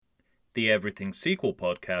The Everything Sequel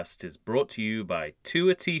podcast is brought to you by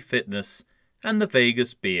 2AT Fitness and the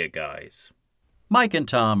Vegas Beer Guys. Mike and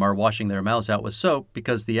Tom are washing their mouths out with soap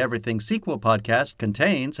because the Everything Sequel podcast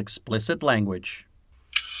contains explicit language.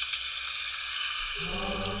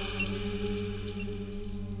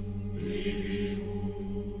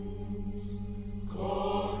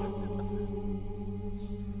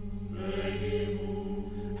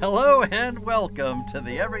 Hello and welcome to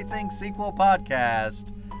the Everything Sequel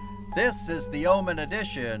podcast. This is the Omen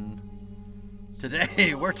edition.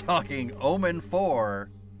 Today we're talking Omen IV,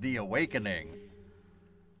 The Awakening.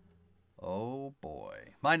 Oh boy.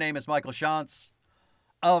 My name is Michael Shantz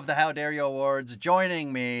of the How Dare You Awards.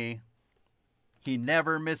 Joining me, he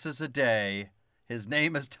never misses a day. His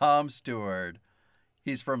name is Tom Stewart.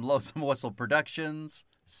 He's from Lonesome Whistle Productions.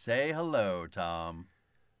 Say hello, Tom.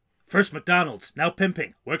 First McDonald's, now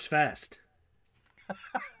pimping. Works fast.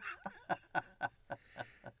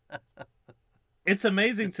 It's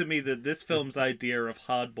amazing to me that this film's idea of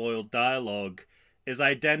hard-boiled dialogue is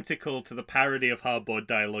identical to the parody of hard-boiled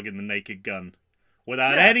dialogue in The Naked Gun,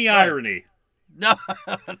 without any irony. No.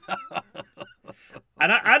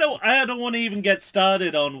 And I don't want to even get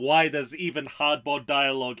started on why there's even hard-boiled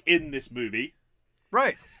dialogue in this movie.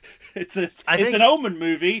 Right. It's an Omen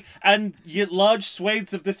movie, and large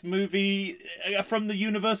swathes of this movie are from the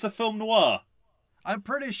universe of film noir. I'm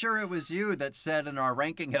pretty sure it was you that said in our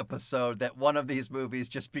ranking episode that one of these movies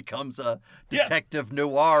just becomes a detective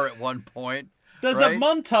noir at one point. There's right? a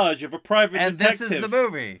montage of a private detective. And this is the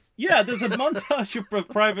movie. Yeah, there's a montage of a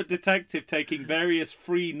private detective taking various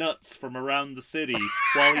free nuts from around the city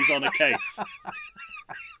while he's on a case.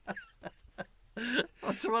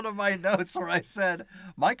 That's one of my notes where I said,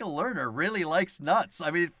 Michael Lerner really likes nuts.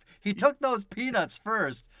 I mean, he took those peanuts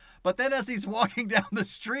first, but then as he's walking down the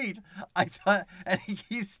street, I thought, and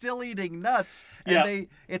he's still eating nuts, and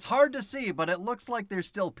it's hard to see, but it looks like they're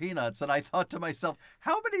still peanuts, and I thought to myself,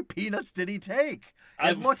 how many peanuts did he take?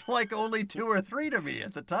 It looked like only 2 or 3 to me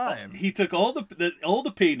at the time. He took all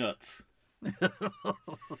the peanuts.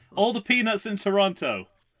 All the peanuts in Toronto.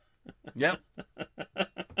 Yep.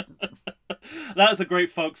 That's a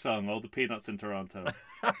great folk song, All the Peanuts in Toronto.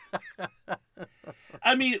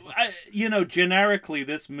 I mean, generically,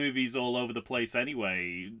 this movie's all over the place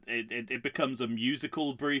anyway. It becomes a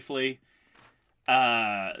musical briefly.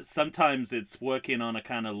 Sometimes it's working on a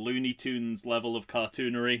kind of Looney Tunes level of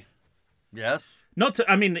cartoonery. Yes.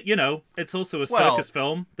 It's also a circus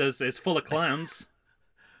film. It's full of clowns.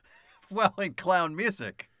 Well, and clown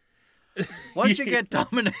music. Once you get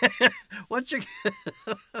Dominic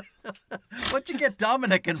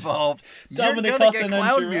involved, you're gonna get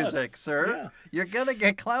clown music, sir. Yeah. You're gonna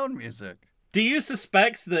get clown music. Do you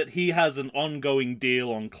suspect that he has an ongoing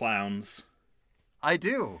deal on clowns? I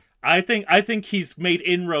do. I think he's made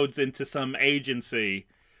inroads into some agency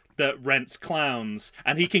that rents clowns,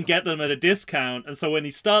 and he can get them at a discount. And so when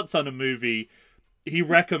he starts on a movie, he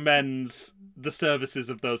recommends the services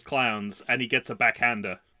of those clowns, and he gets a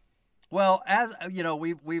backhander. Well, as you know,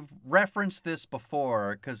 we've referenced this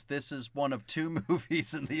before because this is one of 2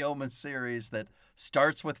 movies in the Omen series that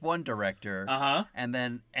starts with one director and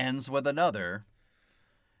then ends with another.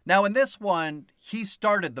 Now, in this one, he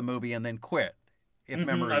started the movie and then quit, if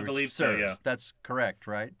memory I believe serves. so, yeah. That's correct,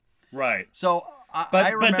 right? Right. So I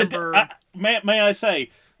remember... may I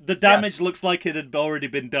say, the damage looks like it had already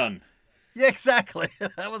been done. Yeah, exactly.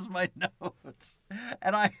 That was my notes.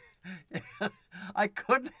 And I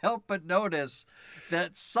couldn't help but notice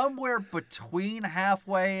that somewhere between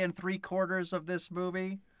halfway and 3/4 of this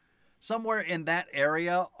movie, somewhere in that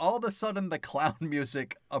area, all of a sudden the clown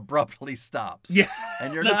music abruptly stops. Yeah,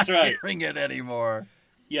 and you're not hearing it anymore.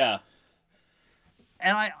 Yeah.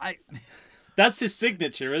 And I that's his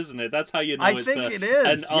signature, isn't it? That's how you know it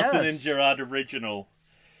is. An Arthur and Gerard original.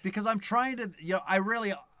 Because I'm trying to,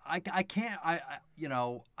 I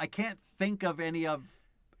can't think of any of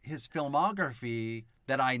his filmography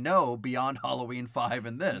that I know beyond Halloween 5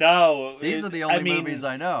 and this. No. These are the only movies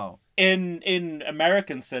I know. In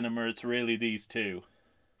American cinema, it's really these 2.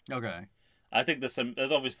 Okay. I think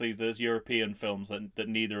there's obviously European films that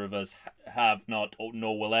neither of us have not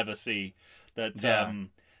nor will ever see that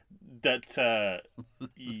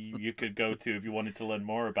you could go to if you wanted to learn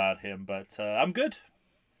more about him, but I'm good.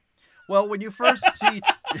 Well, when you first see...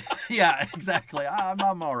 yeah, exactly.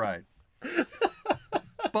 I'm all right.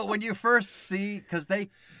 But when you first see... Because they,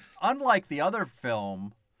 unlike the other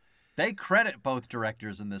film, they credit both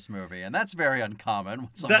directors in this movie. And that's very uncommon when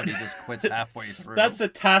somebody just quits halfway through. That's a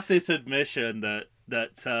tacit admission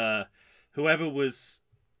that whoever was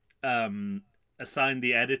assigned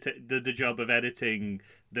the job of editing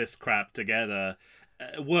this crap together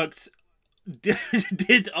worked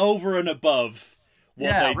did over and above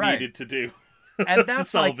what they needed to do. And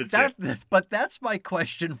that's like it. that. But that's my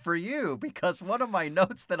question for you, because one of my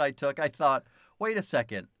notes that I took, I thought, wait a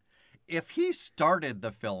second, if he started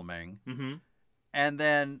the filming, and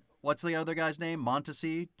then what's the other guy's name?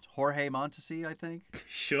 Montesi, Jorge Montesi, I think.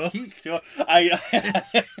 Sure.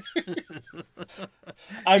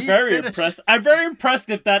 I'm very impressed. I'm very impressed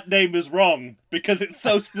if that name is wrong, because it's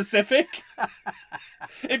so specific.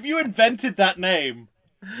 If you invented that name,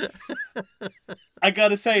 I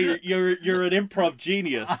gotta say you're an improv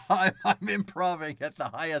genius. I'm improving at the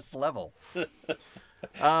highest level. So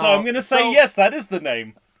I'm gonna say yes, that is the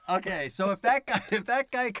name. Okay, so if that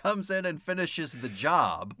guy comes in and finishes the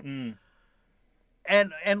job, and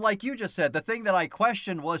like you just said, the thing that I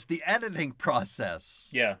questioned was the editing process.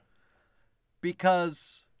 Yeah.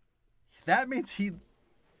 Because that means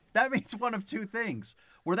one of two things.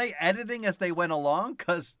 Were they editing as they went along?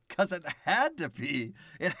 Cause it had to be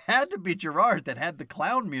Gerard that had the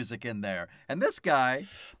clown music in there, and this guy,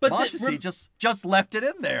 Montesi, just left it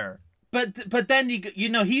in there. But then you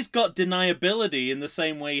know he's got deniability in the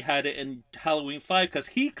same way he had it in Halloween 5, because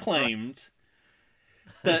he claimed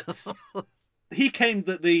that the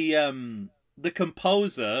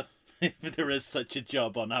composer, if there is such a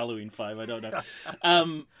job on Halloween 5, I don't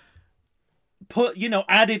know,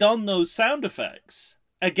 added on those sound effects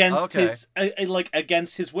against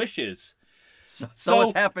against his wishes. So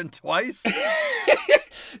it's happened twice?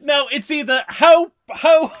 No, it's either how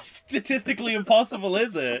statistically impossible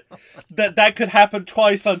is it that could happen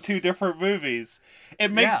twice on two different movies?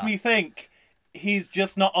 It makes me think he's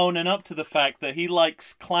just not owning up to the fact that he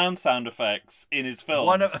likes clown sound effects in his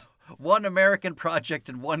films. One American project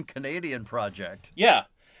and one Canadian project. Yeah.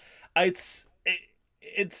 It's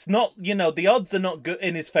not, the odds are not good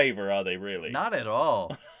in his favor, are they really? Not at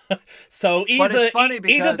all. So either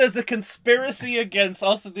there's a conspiracy against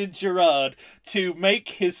Austin Gerard to make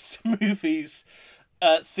his movies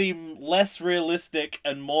seem less realistic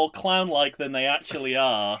and more clown-like than they actually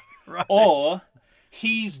are, right. Or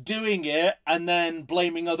he's doing it and then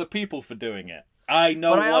blaming other people for doing it. I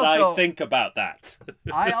think about that.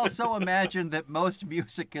 I also imagine that most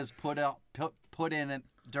music is put in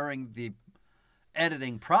during the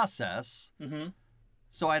editing process. Mm-hmm.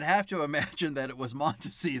 So I'd have to imagine that it was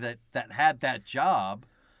Montesi that had that job.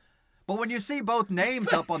 But when you see both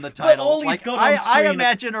names up on the title, I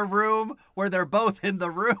imagine a room where they're both in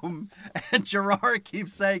the room, and Gerard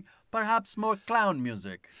keeps saying, perhaps more clown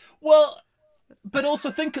music. Well, but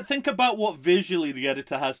also think about what visually the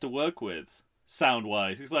editor has to work with,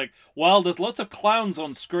 sound-wise. He's like, well, there's lots of clowns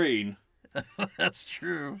on screen. That's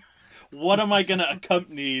true. What am I going to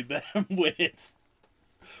accompany them with?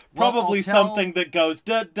 Probably something that goes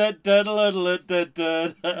da da da da da da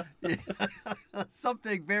da.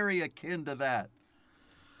 Something very akin to that.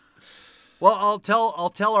 Well, I'll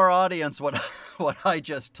tell our audience what I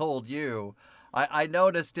just told you. I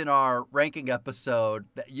noticed in our ranking episode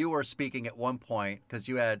that you were speaking at one point because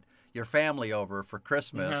you had your family over for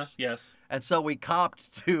Christmas. Uh-huh, yes. And so we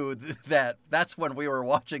copped to that. That's when we were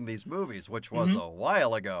watching these movies, which was a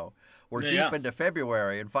while ago. We're deep into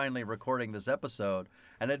February and finally recording this episode.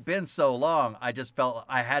 And it'd been so long, I just felt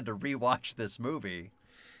I had to rewatch this movie.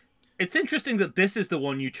 It's interesting that this is the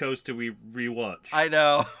one you chose to rewatch. I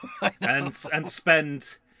know. And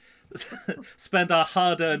spend our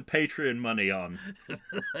hard-earned Patreon money on.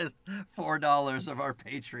 $4 of our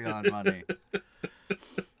Patreon money.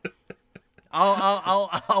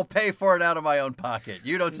 I'll pay for it out of my own pocket.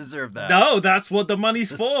 You don't deserve that. No, that's what the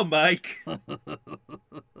money's for, Mike.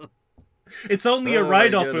 It's only a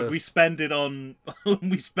write-off if we spend it on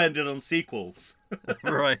sequels.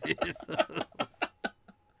 Right.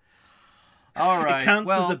 All right. It counts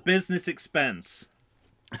as a business expense.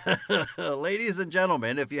 Ladies and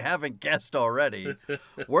gentlemen, if you haven't guessed already,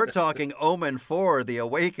 we're talking Omen IV: The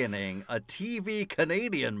Awakening, a TV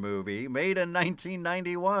Canadian movie made in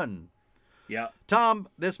 1991. Yeah. Tom,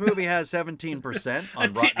 this movie has 17%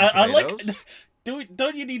 on Rotten Tomatoes.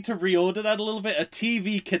 Don't you need to reorder that a little bit? A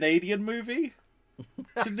TV Canadian movie?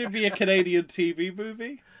 Shouldn't it be a Canadian TV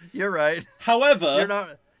movie? You're right.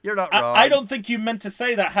 However, you're not wrong. I don't think you meant to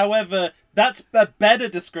say that. However, that's a better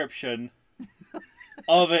description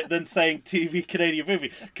of it than saying TV Canadian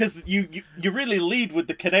movie, because you really lead with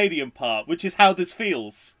the Canadian part, which is how this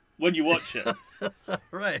feels when you watch it.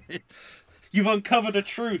 Right. You've uncovered a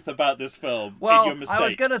truth about this film. Well, in your mistake. I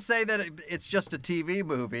was gonna say that it's just a TV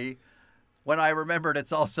movie, when I remembered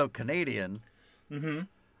it's also Canadian. Mm-hmm.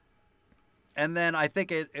 And then I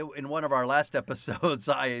think in one of our last episodes,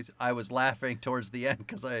 I was laughing towards the end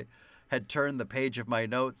because I had turned the page of my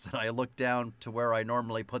notes, and I looked down to where I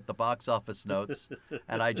normally put the box office notes,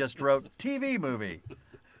 and I just wrote TV movie.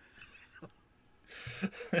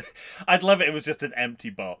 I'd love it. It was just an empty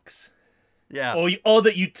box. Yeah. Or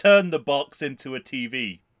that you turn the box into a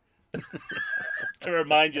TV to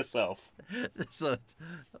remind yourself. It's a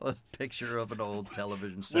picture of an old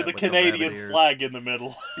television set with a Canadian flag in the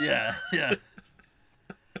middle. Yeah.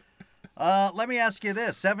 Let me ask you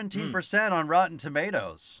this: 17% on Rotten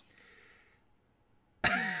Tomatoes.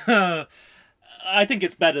 I think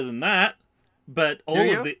it's better than that, but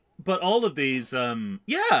all of these,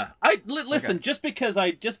 yeah. Listen.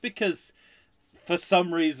 Okay. Just because, for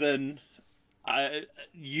some reason,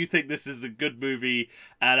 you think this is a good movie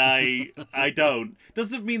and I don't,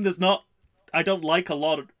 doesn't mean I don't like a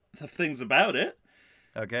lot of things about it.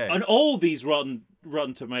 Okay. And all these Rotten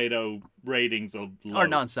Tomato ratings are low. Are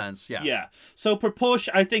nonsense. Yeah. Yeah. So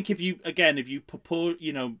I think if it's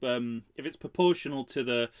proportional to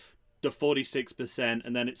the 46%,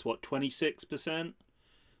 and then it's 26%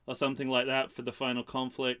 or something like that for the final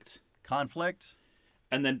conflict,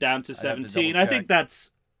 and then down to 17. I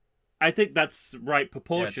think that's right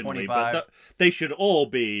proportionally. Yeah, but they should all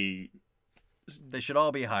be. They should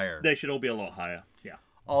all be higher. They should all be a lot higher. Yeah.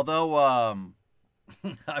 Although,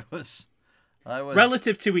 I was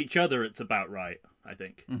relative to each other, it's about right, I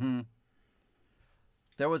think. Mm-hmm.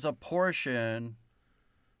 There was a portion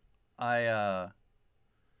I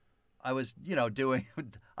was, doing,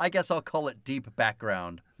 I guess I'll call it deep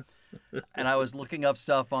background. And I was looking up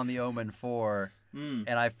stuff on the Omen IV, and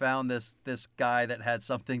I found this guy that had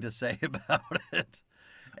something to say about it.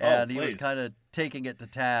 And he was kind of taking it to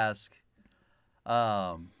task.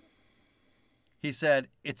 He said,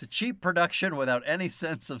 "It's a cheap production without any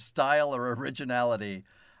sense of style or originality.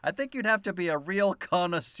 I think you'd have to be a real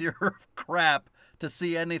connoisseur of crap to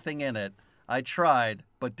see anything in it. I tried,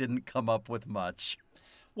 but didn't come up with much."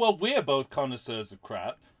 Well, we're both connoisseurs of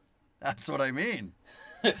crap. That's what I mean.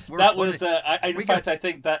 I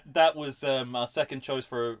think that was our second choice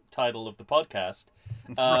for title of the podcast.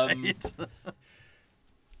 Right.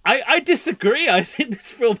 I disagree. I think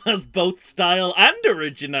this film has both style and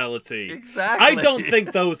originality. Exactly. I don't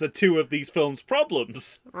think those are two of these films'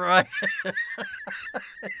 problems. Right.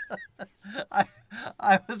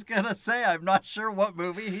 I was going to say, I'm not sure what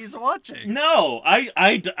movie he's watching. No,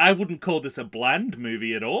 I wouldn't call this a bland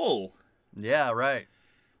movie at all. Yeah, right.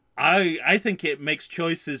 I think it makes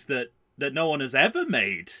choices that no one has ever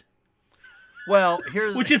made. Well,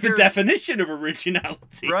 which is the definition of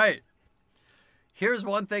originality. Right. Here's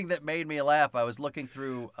one thing that made me laugh. I was looking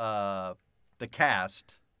through the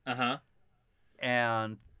cast. Uh-huh.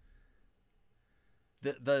 And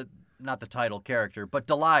the not the title character, but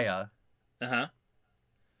Delia. Uh-huh.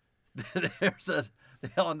 There's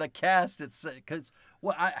on the cast, it's because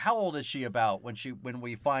how old is she about when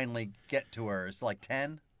we finally get to her? It's like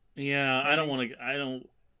 10? Yeah, maybe? I don't want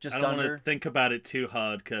to think about it too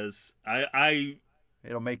hard because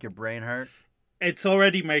it'll make your brain hurt. It's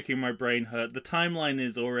already making my brain hurt. The timeline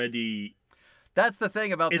is already. That's the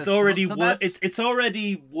thing about it's this. Already it's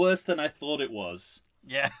already worse than I thought it was.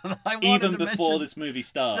 Yeah, even before this movie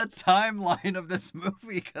starts. The timeline of this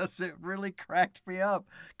movie, because it really cracked me up.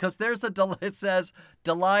 Because it says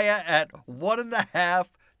Delia at 1.5,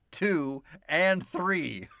 2, and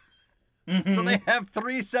 3. Mm-hmm. So they have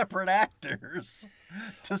 3 separate actors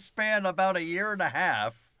to span about a year and a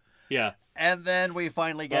half. Yeah. And then we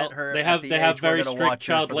finally get her. They have very strict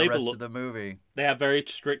child labor laws. The movie. They have very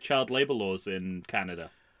strict child labor laws in Canada.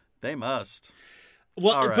 They must.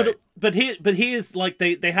 Well, right. but here's like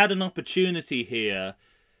they had an opportunity here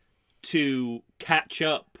to catch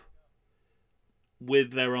up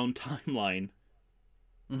with their own timeline.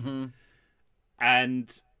 Mm-hmm.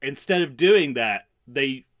 And instead of doing that,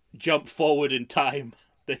 they jump forward in time.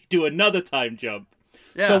 They do another time jump.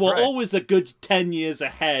 Yeah, so we're always a good 10 years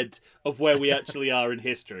ahead of where we actually are in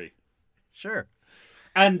history. Sure.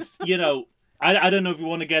 And, I don't know if we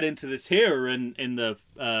want to get into this here in the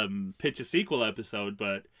Picture Sequel episode,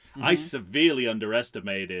 but mm-hmm. I severely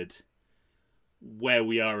underestimated where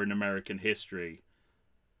we are in American history.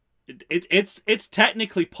 It's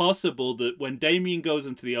technically possible that when Damien goes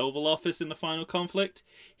into the Oval Office in the final conflict,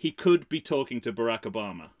 he could be talking to Barack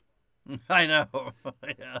Obama. I know.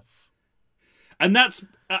 Yes. And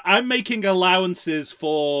I'm making allowances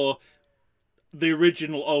for the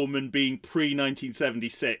original Omen being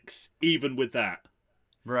pre-1976, even with that.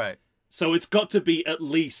 Right. So it's got to be at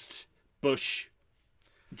least Bush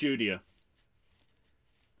Jr.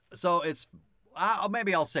 So it's...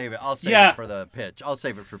 maybe I'll save it. I'll save it for the pitch. I'll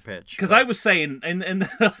save it for pitch. Because I was saying, and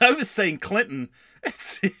I was saying Clinton,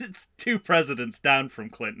 it's 2 presidents down from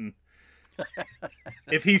Clinton.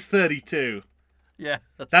 If he's 32. Yeah.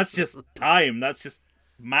 That's just time. That's just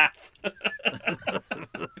math.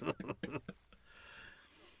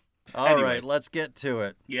 All Anyway. right, let's get to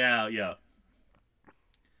it. Yeah.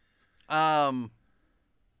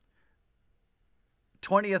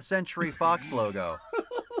 20th Century Fox logo.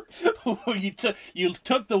 You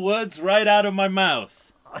took the words right out of my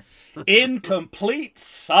mouth. In complete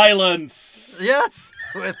silence. Yes,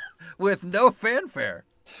 with no fanfare.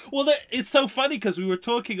 Well, it's so funny because we were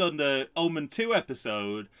talking on the Omen 2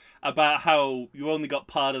 episode about how you only got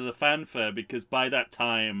part of the fanfare because by that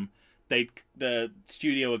time the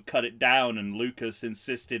studio had cut it down and Lucas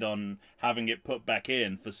insisted on having it put back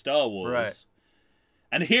in for Star Wars. Right.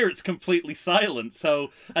 And here it's completely silent.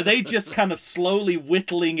 So are they just kind of slowly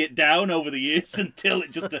whittling it down over the years until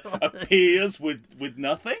it just appears with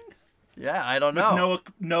nothing? Yeah, I don't know. With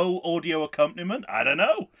no audio accompaniment? I don't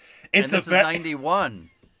know. It's this is 91.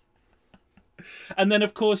 And then,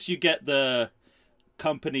 of course, you get the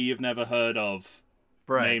company you've never heard of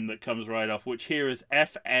name that comes right off, which here is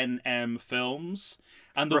FNM Films.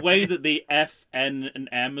 And the way that the F, N, and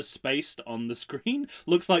M are spaced on the screen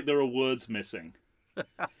looks like there are words missing.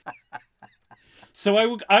 So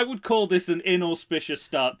I would call this an inauspicious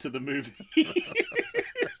start to the movie.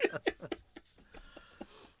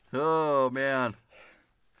 Oh, man.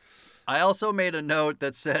 I also made a note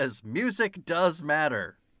that says, music does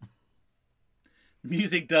matter.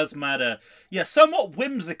 Music does matter. Yeah, somewhat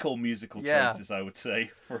whimsical musical choices, I would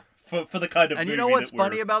say, for the kind of movie. And you know what's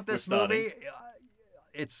funny about this movie?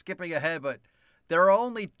 It's skipping ahead, but there are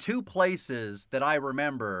only two places that I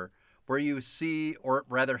remember where you see, or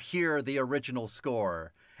rather hear, the original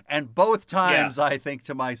score. And both times I think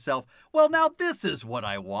to myself, well, now this is what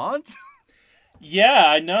I want. Yeah,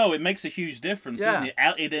 I know. It makes a huge difference, Yeah. doesn't it?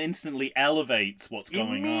 It instantly elevates what's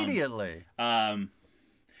going Immediately. on.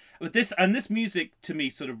 But this music, to me,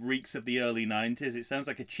 sort of reeks of the early 90s. It sounds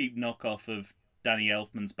like a cheap knockoff of Danny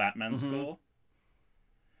Elfman's Batman score.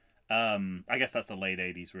 I guess that's the late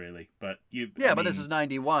 80s, really. But but this is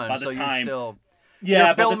 91, so you're still... Yeah,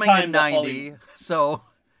 you're filming in 90, so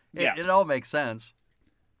it all makes sense.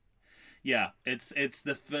 Yeah, it's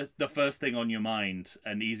the first thing on your mind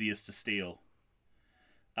and easiest to steal.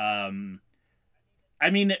 I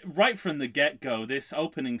mean, right from the get-go, this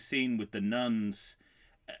opening scene with the nuns...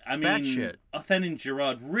 I mean, Othenin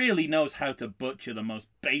Girard really knows how to butcher the most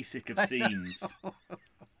basic of scenes.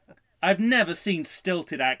 I've never seen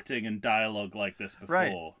stilted acting and dialogue like this before.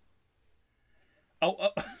 Right.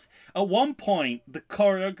 At one point, the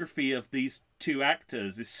choreography of these two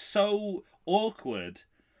actors is so awkward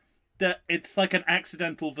that it's like an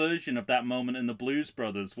accidental version of that moment in the Blues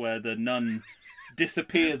Brothers where the nun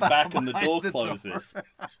disappears back and the door closes.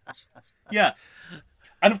 Yeah.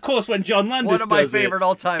 And of course, when John Landis one of my does favorite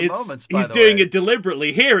all-time moments, by he's the doing way. it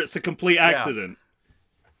deliberately. Here, it's a complete accident.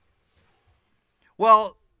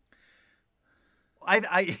 Well,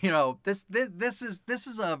 this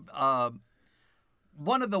is a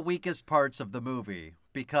one of the weakest parts of the movie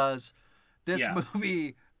because this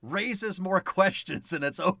movie raises more questions in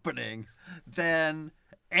its opening than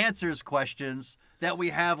answers questions that we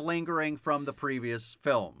have lingering from the previous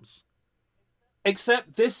films.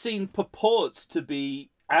 Except this scene purports to be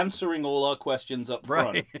answering all our questions up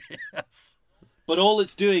front. Right. Yes. But all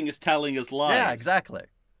it's doing is telling us lies. Yeah, exactly.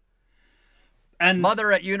 And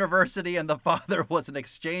mother at university and the father was an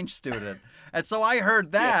exchange student. And so I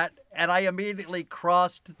heard that and I immediately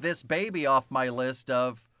crossed this baby off my list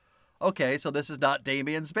of, okay, so this is not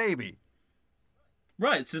Damien's baby.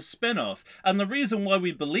 Right, it's a spin-off. And the reason why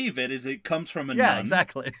we believe it is it comes from a nun. Yeah,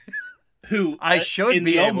 exactly. Who I should in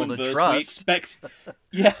be the able Omen to verse, trust. we expect,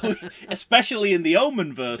 especially in the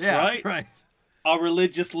Omen verse, right? Right. Our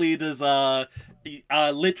religious leaders are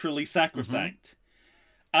literally sacrosanct.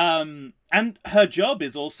 And her job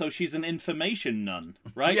is also she's an information nun,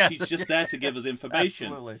 right? Yeah. She's just there to give us information.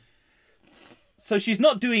 Absolutely. So she's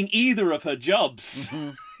not doing either of her jobs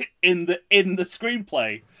in the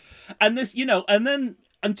screenplay. And this, and then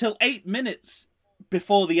until 8 minutes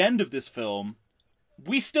before the end of this film,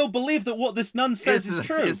 we still believe that what this nun says is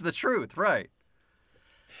true. Is the truth, right.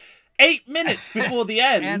 8 minutes before the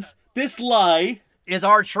end, And this lie is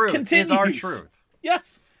our truth. continues. Is our truth.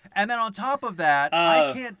 Yes. And then on top of that,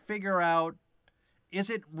 I can't figure out, is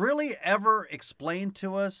it really ever explained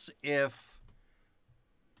to us if...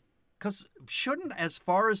 Because shouldn't, as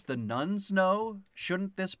far as the nuns know,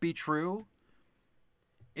 shouldn't this be true?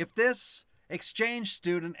 If this exchange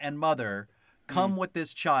student and mother come with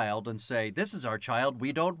this child and say, this is our child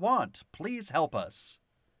we don't want, please help us,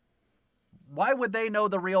 why would they know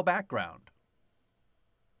the real background?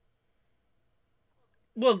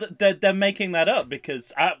 Well, they're making that up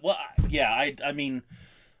because I mean,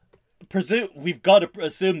 we've got to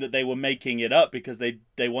assume that they were making it up because they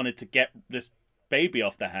wanted to get this baby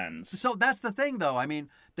off their hands. So that's the thing, though. I mean,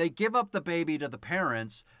 they give up the baby to the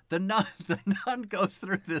parents. The nun goes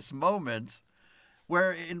through this moment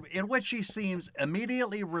where in which she seems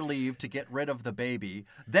immediately relieved to get rid of the baby,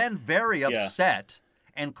 then very upset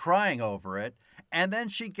and crying over it, and then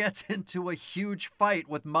she gets into a huge fight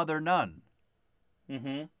with Mother Nun.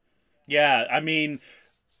 Mm-hmm. Yeah, I mean,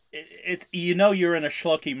 it's you're in a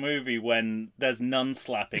schlocky movie when there's nun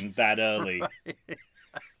slapping that early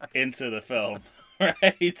into the film.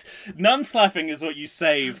 Right, nun slapping is what you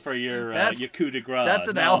save for your coup de grace. That's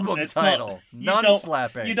an album title. Nun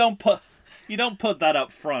slapping. You don't put that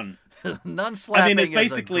up front. Nun slapping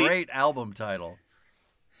is a great album title.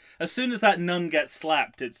 As soon as that nun gets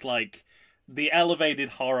slapped, it's like the elevated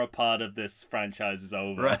horror part of this franchise is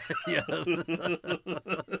over. Right. Yes.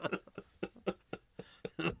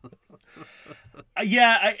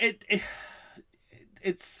 Yeah.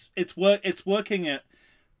 It's working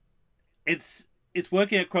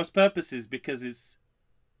at cross purposes because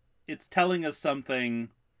it's telling us something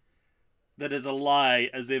that is a lie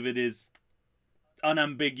as if it is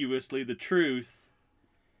unambiguously the truth,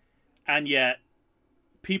 and yet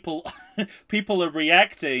people are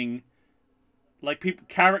reacting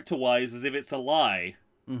character-wise as if it's a lie.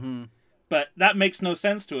 Mm-hmm. But that makes no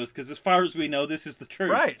sense to us because as far as we know, this is the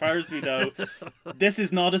truth. Right. As far as we know, this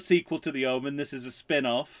is not a sequel to The Omen. This is a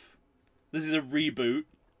spin-off. This is a reboot.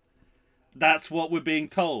 That's what we're being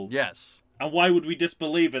told. Yes. And why would we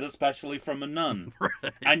disbelieve it, especially from a nun?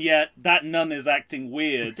 Right. And yet, that nun is acting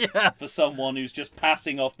weird for someone who's just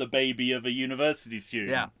passing off the baby of a university student.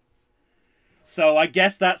 Yeah. So I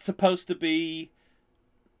guess that's supposed to be,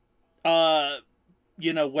 where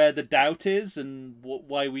the doubt is and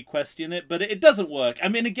why we question it. But it doesn't work. I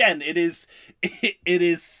mean, again, it is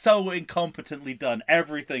so incompetently done.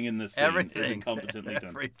 Everything in this scene is incompetently done.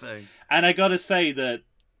 Everything. And I gotta say that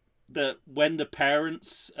when the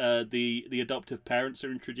parents, the adoptive parents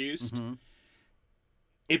are introduced, mm-hmm.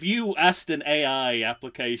 if you asked an AI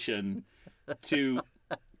application to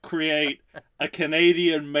create a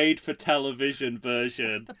Canadian made-for-television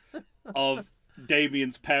version of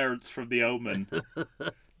Damien's parents from The Omen,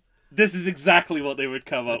 this is exactly what they would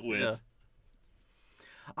come up with. Yeah.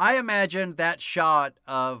 I imagine that shot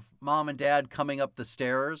of mom and dad coming up the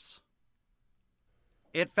stairs,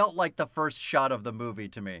 it felt like the first shot of the movie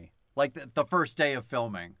to me. Like the first day of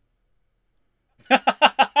filming.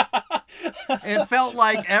 It felt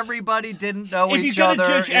like everybody didn't know each other. If you're going to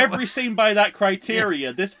judge every scene by that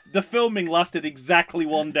criteria, the filming lasted exactly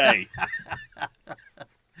one day.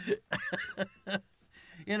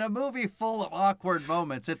 In a movie full of awkward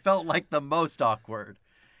moments, it felt like the most awkward.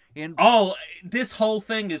 This whole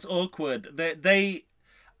thing is awkward. I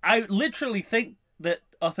literally think that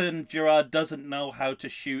Ethan Gerard doesn't know how to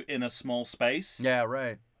shoot in a small space. Yeah,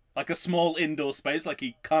 right. Like a small indoor space, like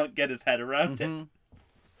he can't get his head around mm-hmm. it.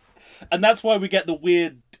 And that's why we get the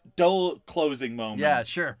weird door closing moment. Yeah,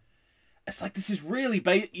 sure. It's like this is really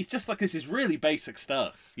this is really basic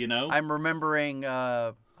stuff, you know? I'm remembering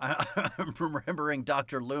I'm remembering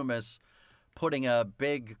Dr. Loomis putting a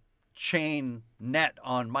big chain net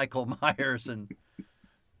on Michael Myers and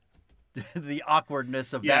the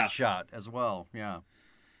awkwardness of that shot as well. Yeah.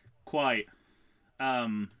 Quite.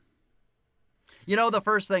 The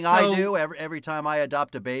first thing I do every time I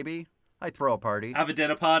adopt a baby, I throw a party. Have a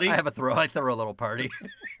dinner party? I throw a little party.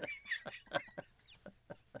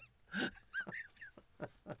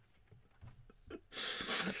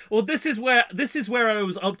 Well, this is where I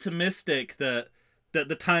was optimistic that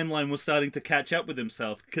the timeline was starting to catch up with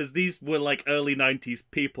himself, because these were like early 90s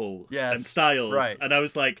people and styles, right. And I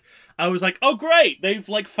was like, oh great, they've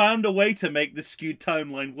like found a way to make this skewed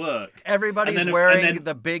timeline work. Everybody's wearing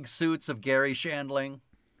the big suits of Gary Shandling.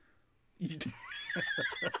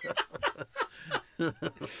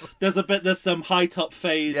 There's some high top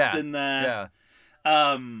fades in there.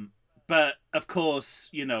 Yeah. But of course,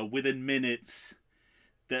 within minutes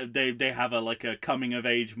they have a coming of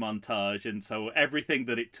age montage, and so everything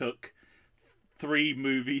that it took 3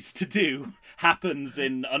 movies to do happens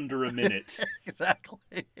in under a minute.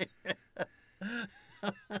 Exactly.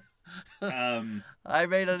 I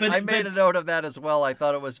made a note of that as well. I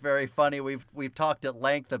thought it was very funny. We've talked at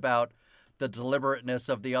length about the deliberateness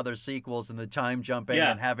of the other sequels and the time jumping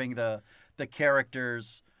and having the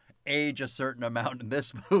characters age a certain amount. In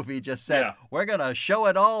this movie just said, we're going to show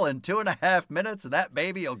it all in 2.5 minutes and that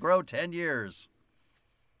baby will grow 10 years.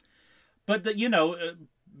 But,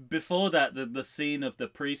 before that, the scene of the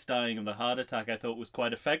priest dying of the heart attack, I thought was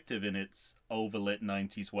quite effective in its overlit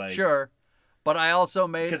 90s way. Sure. But I also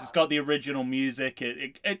made... Because it's got the original music.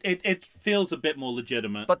 It feels a bit more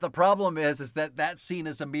legitimate. But the problem is that scene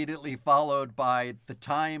is immediately followed by the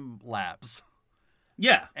time lapse.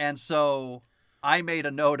 Yeah. And so I made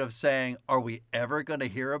a note of saying, are we ever going to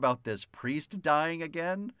hear about this priest dying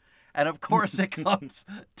again? And of course it comes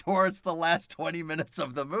towards the last 20 minutes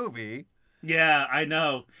of the movie. Yeah, I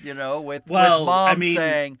know. You know, with mom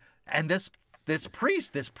saying, and this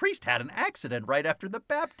priest had an accident right after the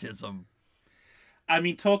baptism. I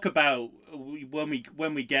mean, talk about when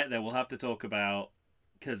we get there, we'll have to talk about,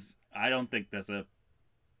 because I don't think there's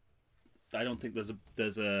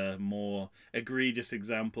a more egregious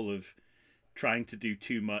example of trying to do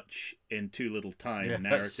too much in too little time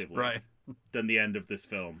narratively, right, than the end of this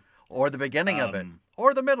film, or the beginning of it,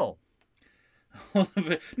 or the middle.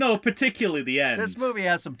 No, particularly the end. This movie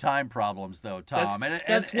has some time problems, though, Tom.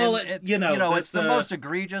 It's the most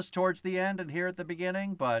egregious towards the end and here at the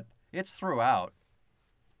beginning, but it's throughout.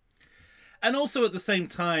 And also at the same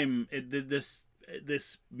time,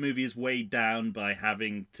 this movie is weighed down by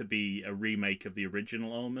having to be a remake of the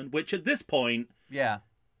original Omen, which at this point, yeah,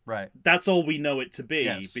 right, that's all we know it to be,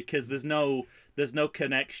 yes. Because there's no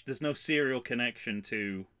connection, there's no serial connection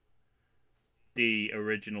to the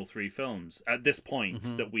original 3 films at this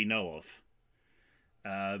point that we know of.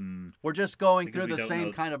 We're just going through the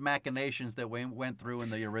same kind of machinations that we went through in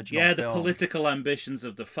the original film. The political ambitions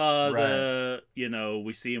of the father, right. You know,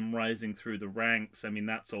 we see him rising through the ranks. I mean,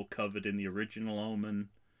 that's all covered in the original Omen.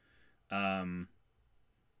 And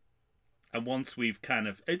once we've kind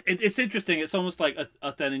of... It's interesting. It's almost like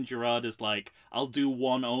Othen and Gerard is like, I'll do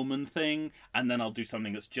one Omen thing, and then I'll do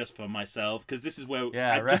something that's just for myself. Because this is where...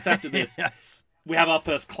 Just after this, yes. We have our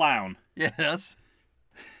first clown. Yes.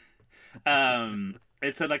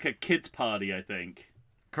 It's like a kids' party, I think.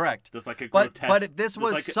 Correct. There's like a grotesque... But this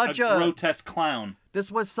was such a grotesque clown.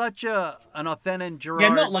 This was such an Othen and Gerard... Yeah,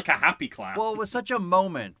 not like a happy clown. Well, it was such a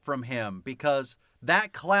moment from him, because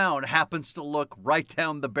that clown happens to look right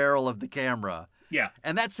down the barrel of the camera. Yeah.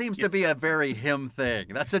 And that seems to be a very him thing.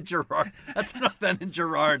 That's an Othen and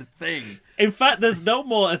Gerard thing. In fact, there's no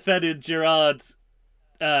more Othen and Gerard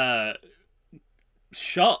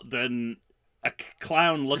shot than a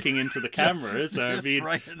clown looking into the camera, is there? I mean,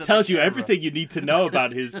 right tells you everything you need to know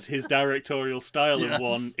about his directorial style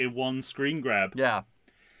in one screen grab. Yeah.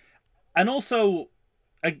 And also,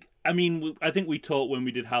 I mean, I think we talked when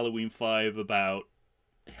we did Halloween 5 about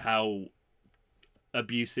how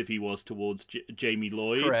abusive he was towards Jamie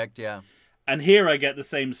Lloyd. Correct, yeah. And here I get the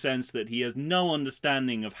same sense that he has no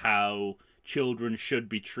understanding of how children should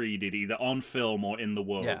be treated, either on film or in the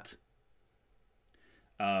world.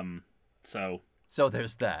 Yeah. So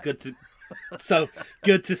there's that. Good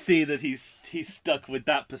to see that he's stuck with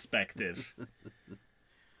that perspective.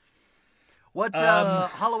 What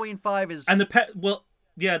Halloween 5 is, and the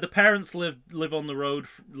parents live down the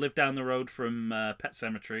road from Pet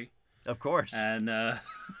Sematary. Of course. And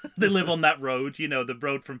they live on that road, you know, the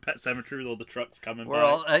road from Pet Sematary with all the trucks coming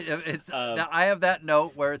by. I have that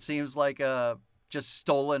note where it seems like just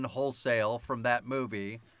stolen wholesale from that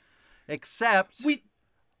movie. Except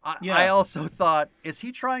I also thought, is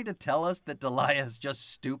he trying to tell us that Delia is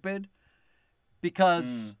just stupid?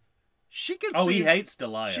 Because she could see... he hates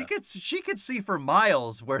Delia. She could see for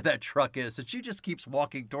miles where that truck is, and she just keeps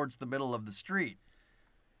walking towards the middle of the street.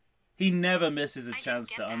 He never misses a chance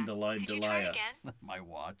to underline Delia. Try again? My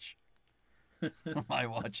watch. My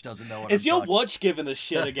watch doesn't know what Is your watch giving a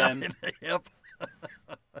shit again? Yep.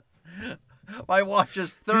 My watch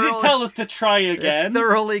is thoroughly... Did it tell us to try again? It's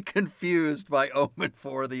thoroughly confused by Omen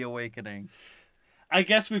IV: The Awakening. I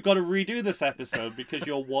guess we've got to redo this episode because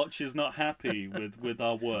your watch is not happy with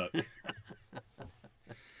our work.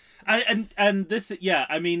 And this,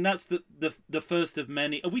 I mean, that's the first of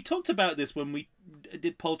many. We talked about this when we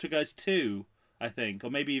did Poltergeist 2, I think, or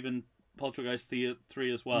maybe even Poltergeist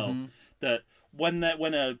 3 as well. Mm-hmm. That when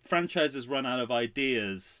a franchise has run out of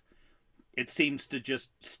ideas, it seems to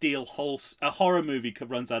just steal a horror movie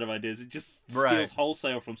runs out of ideas. It just steals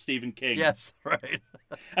wholesale from Stephen King. Yes, right.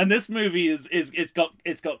 And this movie it's got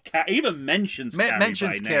even mentions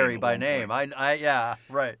Carrie by name. Yeah,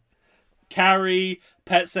 right. Carrie,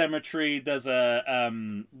 Pet Sematary. There's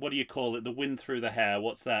a what do you call it? The Wind Through the Hair.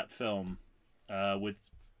 What's that film? With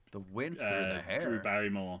The Wind Through the Hair. Drew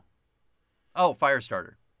Barrymore. Oh,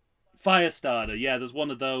 Firestarter. Firestarter, yeah, there's one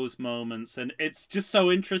of those moments, and it's just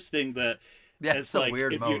so interesting that it's a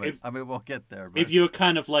weird moment. I mean, we'll get there. But... If you're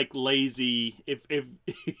kind of like lazy, if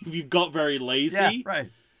you've got very lazy, yeah, right.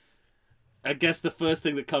 I guess the first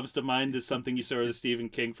thing that comes to mind is something you saw in a Stephen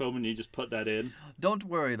King film, and you just put that in. Don't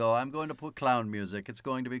worry, though. I'm going to put clown music. It's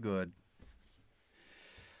going to be good.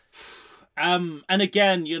 And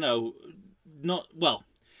again, not well.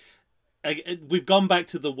 We've gone back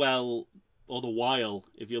to the well or the while,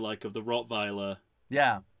 if you like, of the Rottweiler.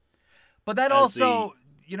 Yeah, but that also,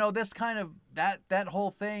 this kind of that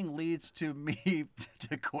whole thing leads to me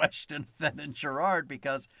to question Fenn and Gerard,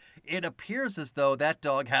 because it appears as though that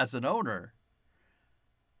dog has an owner.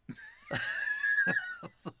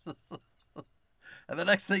 And the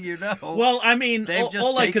next thing you know, well, I mean, they've just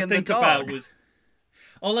all I taken could think the about dog. was.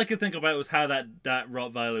 All I could think about was how that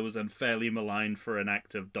Rottweiler was unfairly maligned for an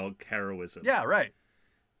act of dog heroism. Yeah, right.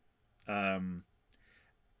 And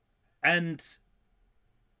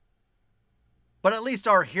but at least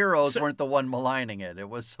our heroes weren't the one maligning it. It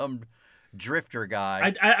was some drifter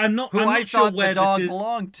guy I'm not I sure thought where the dog this is...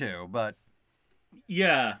 belonged to, but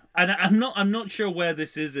yeah, and I'm not sure where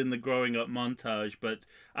this is in the growing up montage. But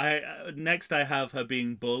next I have her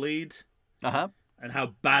being bullied. And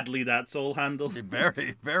how badly that's all handled.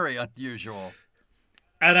 Very, very unusual.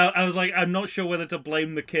 And I was like, I'm not sure whether to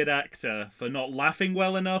blame the kid actor for not laughing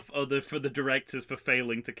well enough, or for the directors for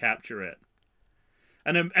failing to capture it.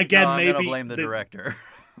 And again, I'm maybe going to blame the director.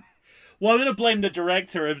 Well, I'm going to blame the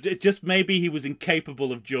director. Just maybe he was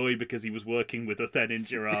incapable of joy because he was working with Fenn and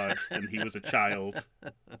Gerard and he was a child.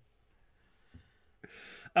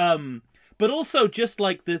 But also just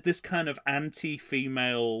like this kind of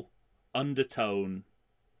anti-female undertone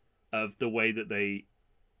of the way that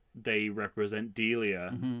they represent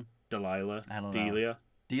Delia. Mm-hmm. Delilah. I don't know. Delia.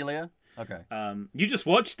 Delia? Okay. You just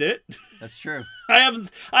watched it. That's true. I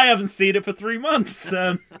haven't seen it for 3 months.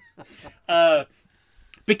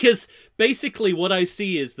 Because basically what I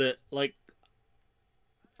see is that, like,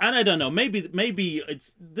 and I don't know, maybe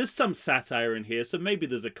there's some satire in here, so maybe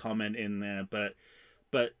there's a comment in there, but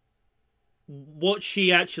what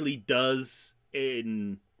she actually does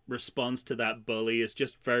in response to that bully is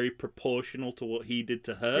just very proportional to what he did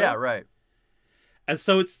to her. Yeah, right. And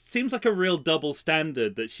so it seems like a real double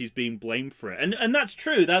standard that she's being blamed for it. And that's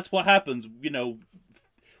true. That's what happens.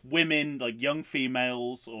 Women, like young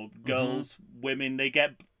females or girls, women, they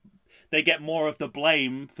get more of the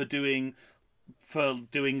blame for doing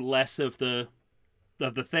less of the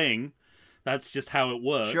thing. That's just how it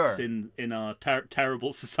works in our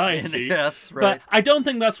terrible society. Yes, right. But I don't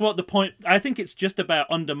think that's what the point... I think it's just about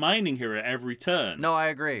undermining her at every turn. No, I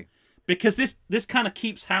agree. Because this kind of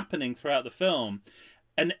keeps happening throughout the film.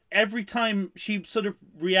 And every time she sort of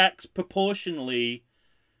reacts proportionally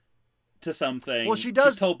to something, well, she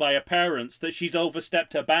does... she's told by her parents that she's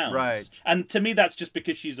overstepped her bounds. Right. And to me, that's just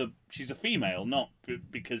because she's a female, not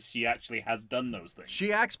because she actually has done those things.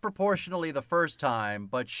 She acts proportionally the first time,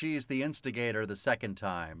 but she's the instigator the second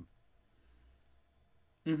time.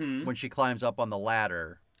 Mm-hmm. When she climbs up on the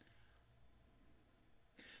ladder.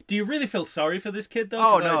 Do you really feel sorry for this kid,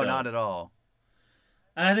 though? Oh, no, not at all.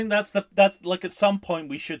 And I think that's like at some point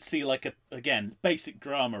we should see like again basic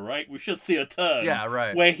drama, right? We should see a turn, yeah,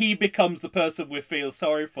 right, where he becomes the person we feel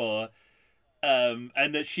sorry for, and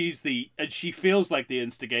that she feels like the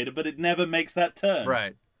instigator, but it never makes that turn,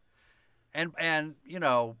 right? And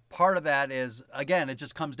part of that is, again, it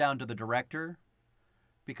just comes down to the director,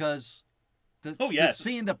 because the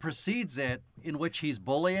scene that precedes it, in which he's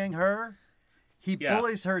bullying her. He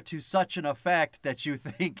bullies her to such an effect that you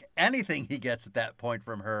think anything he gets at that point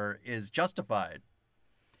from her is justified.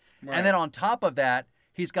 Right. And then on top of that,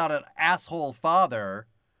 he's got an asshole father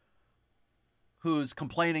who's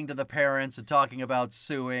complaining to the parents and talking about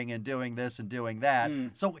suing and doing this and doing that.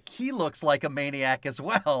 So he looks like a maniac as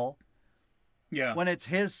well. Yeah. When it's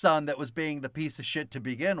his son that was being the piece of shit to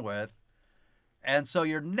begin with. And so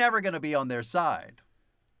you're never going to be on their side.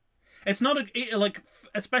 It's not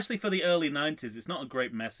especially for the early 90s, it's not a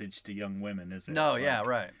great message to young women, is it? No,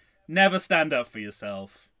 right. Never stand up for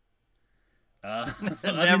yourself.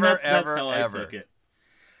 Never, that's how I took it.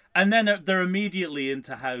 And then they're immediately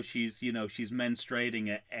into how she's menstruating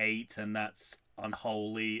at 8, and that's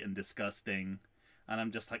unholy and disgusting. And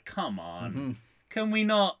I'm just like, come on. Mm-hmm. Can we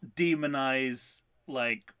not demonize,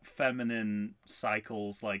 like, feminine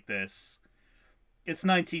cycles like this? It's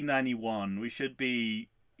 1991. We should be,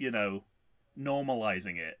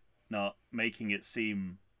 normalizing it, not making it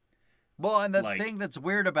seem... Well, and the thing that's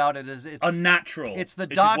weird about it is it's unnatural. It's the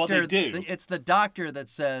doctor. What they do. It's the doctor that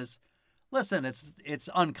says, "Listen, it's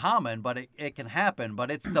uncommon, but it can happen."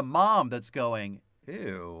 But it's the mom that's going,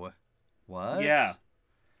 "Ew, what?" Yeah,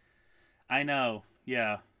 I know.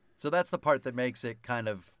 Yeah. So that's the part that makes it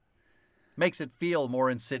feel more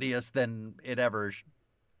insidious than it ever,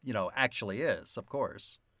 actually is. Of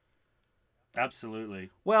course. Absolutely.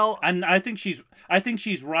 Well, And I think she's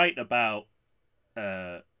right about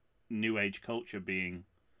New Age culture being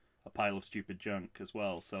a pile of stupid junk as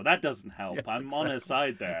well. So that doesn't help. yes, I'm on her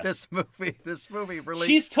side there. This movie really.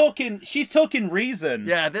 She's talking reason.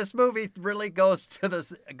 Yeah, this movie really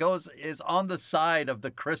is on the side of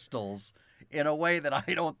the crystals in a way that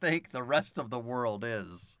I don't think the rest of the world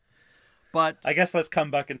is. But I guess let's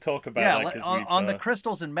come back and talk about that. On the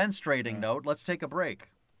crystals and menstruating note, let's take a break.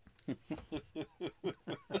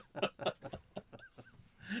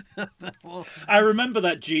 I remember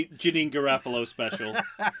that Janine Garofalo special,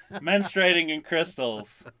 Menstruating and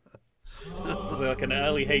Crystals. It's like an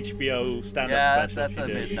early HBO stand-up special. Yeah, that's a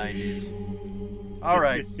mid-90s. All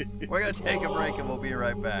right, we're going to take a break and we'll be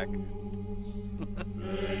right back.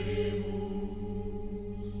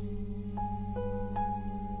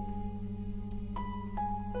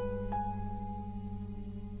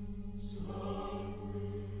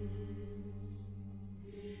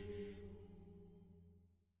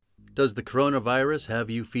 Does the coronavirus have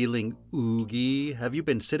you feeling oogie? Have you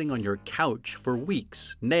been sitting on your couch for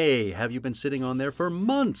weeks? Nay, have you been sitting on there for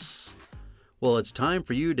months? Well, it's time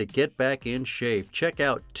for you to get back in shape. Check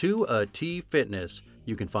out 2AT Fitness.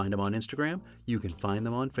 You can find them on Instagram. You can find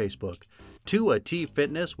them on Facebook. 2AT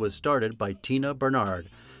Fitness was started by Tina Bernard.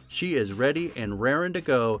 She is ready and raring to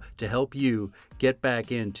go to help you get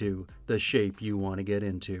back into the shape you want to get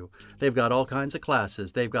into. They've got all kinds of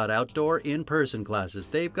classes. They've got outdoor in-person classes.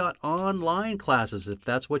 They've got online classes if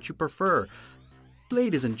that's what you prefer.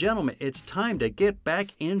 Ladies and gentlemen, it's time to get back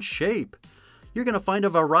in shape. You're going to find a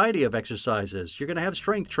variety of exercises. You're going to have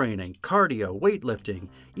strength training, cardio, weightlifting,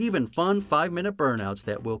 even fun 5-minute burnouts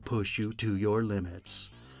that will push you to your limits.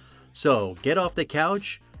 So get off the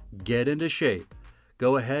couch, get into shape.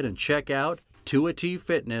 Go ahead and check out 2AT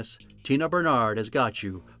Fitness. Tina Bernard has got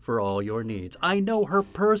you for all your needs. I know her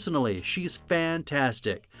personally. She's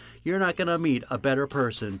fantastic. You're not going to meet a better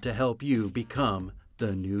person to help you become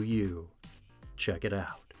the new you. Check it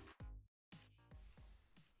out.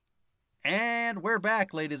 And we're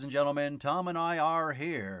back, ladies and gentlemen. Tom and I are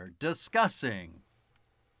here discussing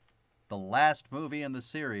the last movie in the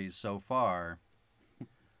series so far,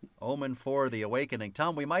 Omen IV: The Awakening.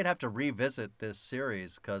 Tom, we might have to revisit this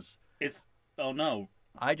series because oh no,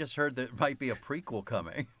 I just heard there might be a prequel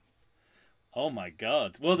coming. Oh my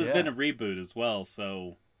god! Well, there's been a reboot as well,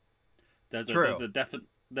 so there's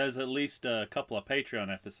at least a couple of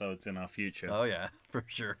Patreon episodes in our future. Oh yeah, for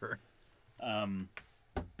sure.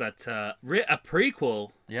 But a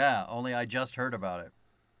prequel. Yeah, only I just heard about it.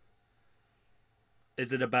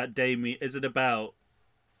 Is it about Damien? Is it about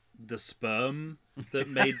the sperm that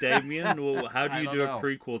made Damien? Well, how do you do a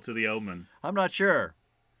prequel to The Omen? I'm not sure.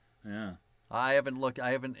 Yeah. I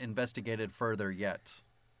haven't investigated further yet.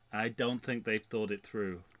 I don't think they've thought it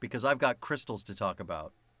through. Because I've got crystals to talk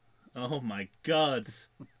about. Oh my god.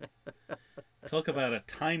 Talk about a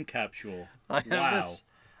time capsule. I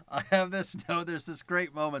have this note. There's this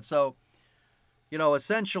great moment. So,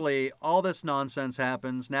 essentially all this nonsense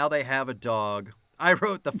happens. Now they have a dog. I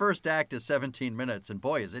wrote the first act is 17 minutes, and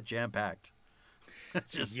boy, is it jam-packed.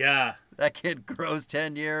 It's just, that kid grows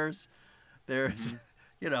 10 years. There's,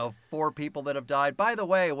 4 people that have died. By the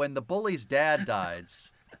way, when the bully's dad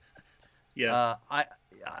dies, yes,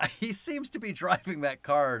 he seems to be driving that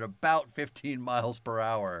car at about 15 miles per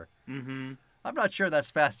hour. Mm-hmm. I'm not sure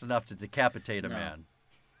that's fast enough to decapitate a man.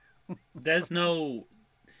 There's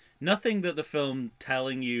nothing that the film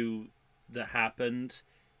telling you that happened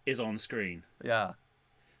is on screen. Yeah.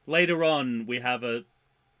 Later on, we're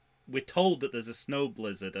told that there's a snow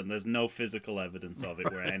blizzard and there's no physical evidence of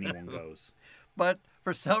it where anyone goes. But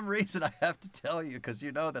for some reason, I have to tell you, because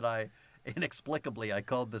you know that I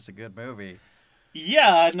called this a good movie.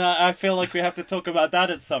 Yeah, and I feel like we have to talk about that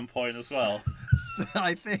at some point as well. So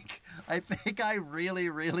I think I really,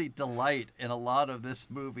 really delight in a lot of this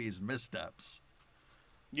movie's missteps.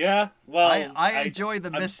 Yeah, well, I enjoy the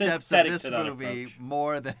missteps of this movie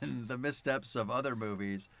more than the missteps of other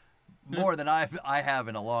movies, more than I have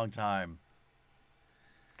in a long time.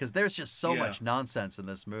 Because there's just so much nonsense in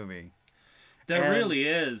this movie. There really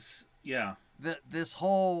is, yeah. This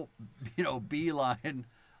whole, beeline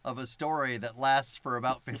of a story that lasts for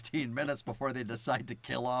about 15 minutes before they decide to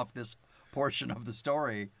kill off this portion of the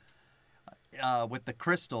story with the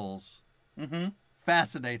crystals. Mm-hmm.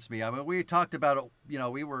 Fascinates me. I mean, we talked about it,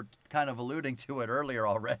 we were kind of alluding to it earlier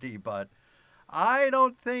already, but I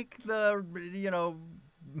don't think the,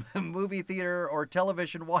 movie theater or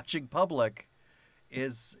television watching public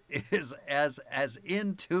is as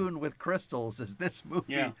in tune with crystals as this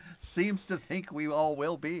movie seems to think we all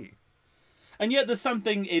will be. And yet there's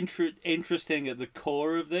something interesting at the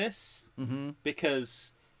core of this.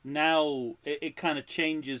 because now it kind of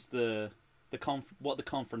changes what the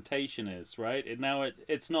confrontation is, right?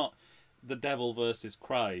 It's not the devil versus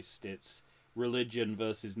Christ, it's religion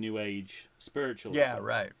versus New Age spiritualism. Yeah,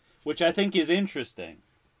 right. Which I think is interesting.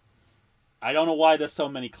 I don't know why there's so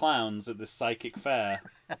many clowns at this psychic fair.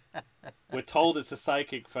 We're told it's a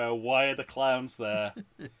psychic fair. Why are the clowns there?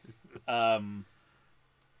 And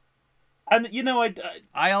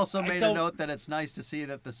I also made a note that it's nice to see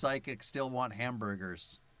that the psychics still want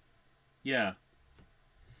hamburgers. Yeah.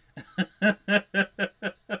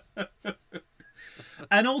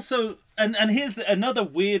 And also, and here's another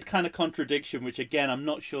weird kind of contradiction, which again I'm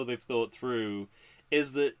not sure they've thought through,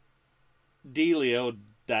 is that Delia or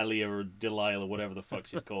Delilah, whatever the fuck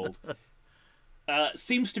she's called,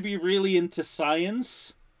 seems to be really into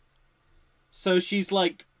science. So she's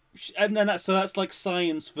like, and then that's like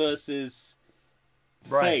science versus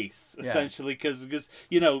faith, essentially, because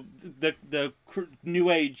the New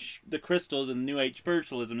Age, the crystals and New Age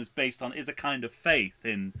spiritualism is a kind of faith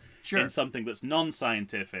in something that's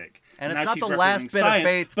non-scientific, and it's not the last bit of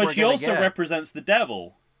faith, but she also represents the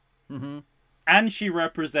devil, and she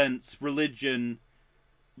represents religion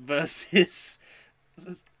versus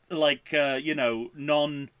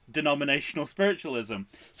non-denominational spiritualism.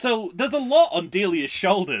 So there's a lot on Delia's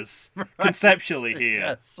shoulders conceptually here.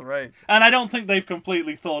 That's right. And I don't think they've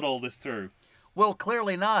completely thought all this through. Well,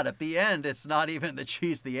 clearly not. At the end, it's not even that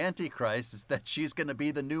she's the Antichrist, it's that she's going to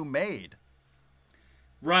be the new maid.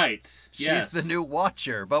 Right. She's the new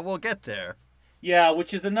watcher, but we'll get there. Yeah,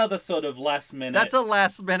 which is another sort of last minute. That's a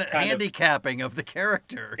last minute handicapping of the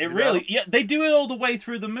character. It really, they do it all the way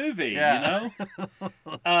through the movie,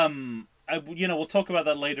 we'll talk about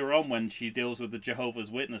that later on when she deals with the Jehovah's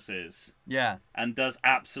Witnesses. Yeah. And does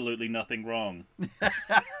absolutely nothing wrong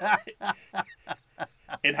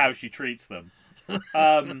in how she treats them.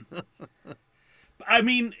 I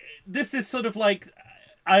mean, this is sort of like,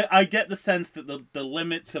 I get the sense that the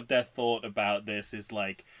limits of their thought about this is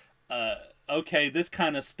like, okay, this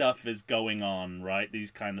kind of stuff is going on, right?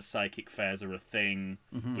 These kind of psychic fairs are a thing.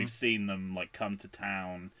 We've seen them like come to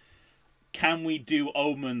town. Can we do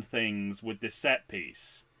Omen things with this set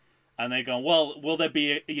piece? And they go, well, will there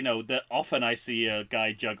be, that often I see a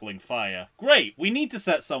guy juggling fire. Great, we need to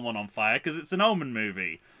set someone on fire because it's an Omen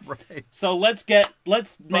movie. Right. So let's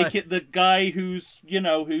make it the guy who's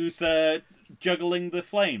juggling the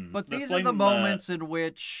flame. But these are the moments in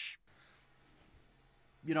which,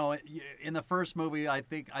 in the first movie, I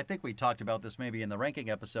think we talked about this maybe in the ranking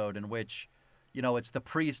episode, in which, it's the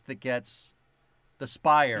priest that gets the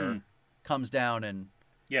spire, comes down and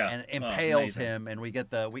impales him, and we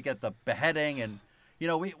get the beheading, and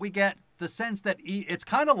we get the sense that it's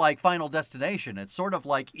kind of like Final Destination. It's sort of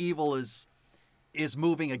like evil is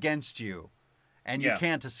moving against you, and you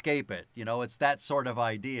can't escape it. It's that sort of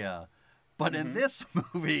idea. But in this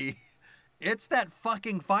movie, it's that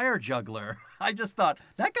fucking fire juggler. I just thought,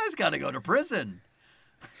 that guy's got to go to prison.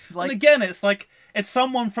 And again, it's like, it's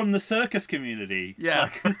someone from the circus community. Yeah.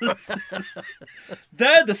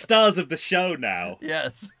 They're the stars of the show now.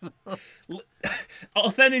 Yes.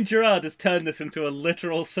 Othen and Gerard has turned this into a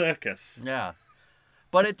literal circus. Yeah.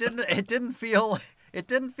 But it didn't feel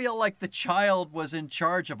like the child was in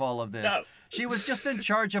charge of all of this. No. She was just in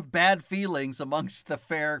charge of bad feelings amongst the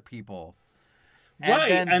fair people.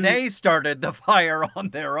 And then they started the fire on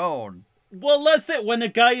their own. Well, that's it. When a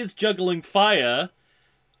guy is juggling fire,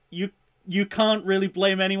 you can't really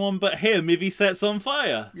blame anyone but him if he sets on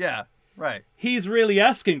fire. Yeah, right. He's really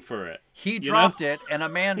asking for it. He dropped it, and a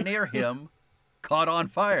man near him caught on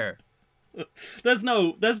fire. There's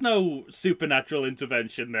no supernatural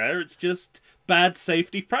intervention there. It's just bad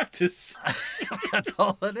safety practice. That's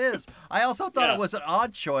all it is. I also thought it was an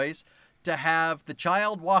odd choice to have the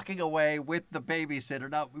child walking away with the babysitter,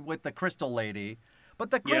 not with the crystal lady.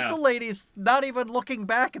 But the crystal lady's not even looking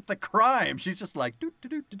back at the crime. She's just like,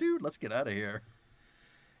 do, let's get out of here.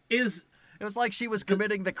 It was like she was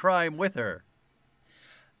committing the crime with her.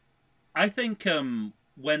 I think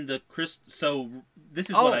when the so this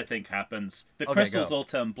is what I think happens. The crystals all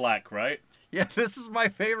turn black, right? Yeah, this is my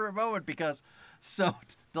favorite moment because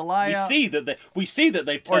Delia, we see that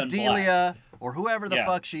they've turned black. Or Delia, or whoever the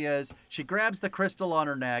fuck she is, she grabs the crystal on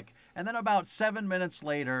her neck, and then about 7 minutes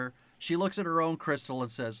later, she looks at her own crystal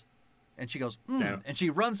and says, and she goes, and she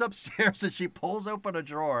runs upstairs and she pulls open a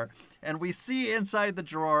drawer, and we see inside the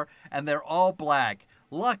drawer, and they're all black.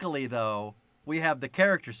 Luckily, though, we have the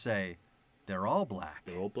character say, they're all black.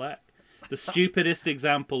 They're all black. The stupidest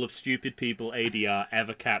example of stupid people ADR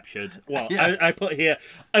ever captured. Well, I put here,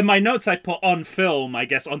 in my notes I put on film, I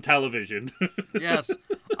guess on television. Yes.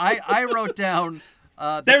 I wrote down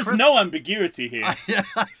There's no ambiguity here.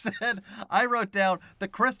 I wrote down, the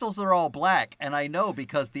crystals are all black, and I know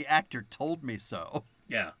because the actor told me so.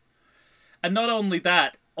 Yeah. And not only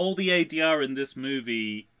that, all the ADR in this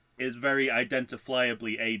movie is very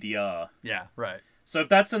identifiably ADR. Yeah, right. So if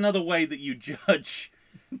that's another way that you judge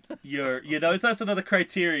if that's another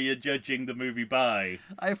criteria you're judging the movie by,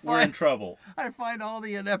 we're in trouble. I find all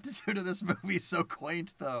the ineptitude of this movie so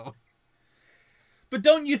quaint, though. But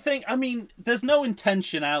don't you think, I mean, there's no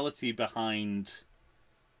intentionality behind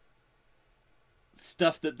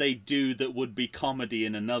stuff that they do that would be comedy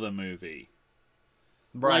in another movie.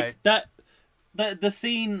 Right. Like the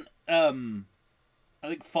scene, I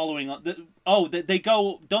think following on, they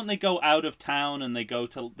go out of town and they go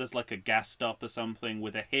to, there's like a gas stop or something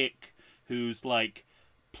with a hick who's like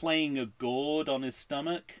playing a gourd on his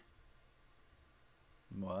stomach.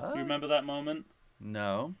 What? You remember that moment?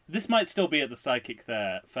 No. This might still be at the psychic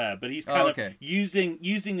fair, but he's kind of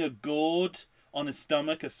using a gourd on his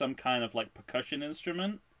stomach as some kind of like percussion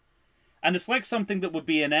instrument. And it's like something that would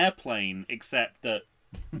be an airplane, except that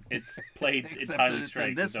it's played entirely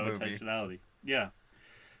straight with no intentionality. Yeah.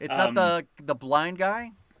 It's not the blind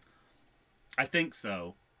guy? I think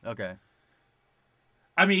so. Okay.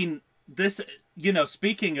 I mean, this,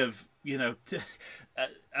 speaking of,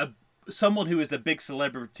 someone who is a big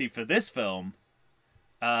celebrity for this film,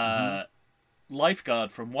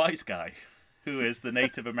 Lifeguard from Wise Guy, who is the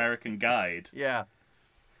Native American guide. Yeah.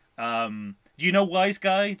 Do you know Wise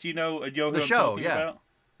Guy? Do you know who I'm talking about?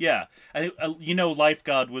 Yeah. And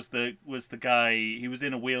Lifeguard was the guy, he was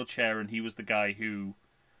in a wheelchair and he was the guy who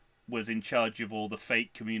was in charge of all the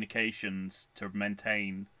fake communications to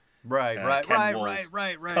maintain right.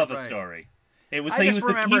 cover story. He was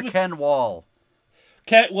Ken Wall.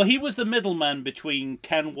 Well, he was the middleman between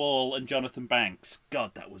Ken Wall and Jonathan Banks.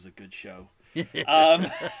 God, that was a good show. It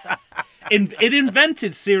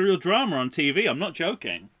invented serial drama on TV. I'm not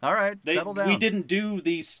joking. All right, settle down. We didn't do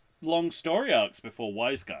these long story arcs before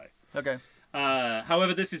Wise Guy. Okay.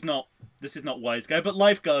 However, this is not Wise Guy, but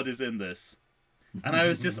Lifeguard is in this. And I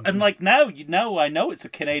was just, and like now I know it's a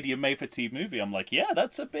Canadian made-for-TV movie. I'm like, yeah,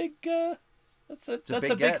 that's a big, that's a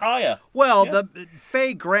big hire. Well, yeah. The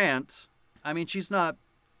Faye Grant, I mean, she's not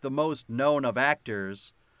the most known of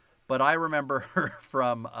actors, but I remember her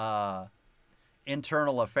from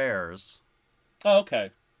Internal Affairs. Oh,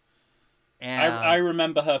 okay. And I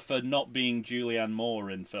remember her for not being Julianne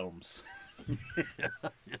Moore in films.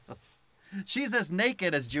 Yes. She's as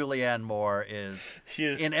naked as Julianne Moore is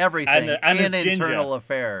in and everything in Internal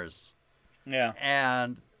Affairs. Yeah.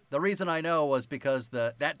 And the reason I know was because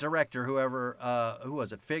that director, who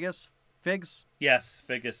was it, Figs? Yes,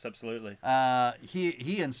 Figgis, absolutely.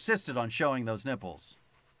 He insisted on showing those nipples.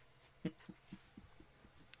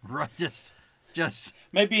 Right, just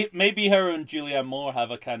maybe her and Julianne Moore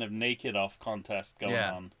have a kind of naked off contest going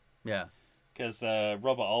on. Yeah. Because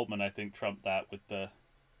Robert Altman, I think, trumped that with the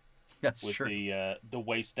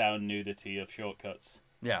waist down nudity of Shortcuts.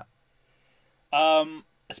 Yeah.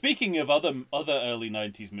 Speaking of other early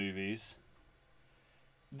 90s movies,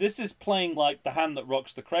 this is playing like The Hand That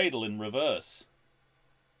Rocks the Cradle in reverse,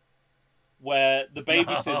 where the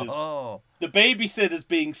babysitter's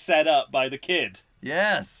being set up by the kid.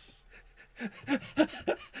 Yes.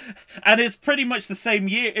 And it's pretty much the same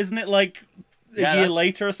year, isn't it? Like a year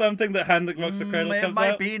later or something, that Hand That Rocks the Cradle comes out? It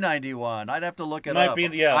might be 91. I'd have to look it up.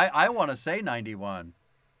 I want to say 91.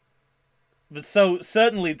 But so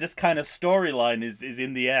certainly this kind of storyline is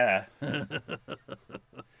in the air.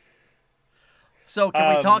 So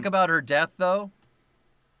can we talk about her death, though?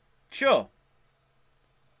 Sure.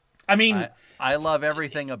 I mean, I love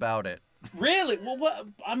everything about it. Really? Well, what?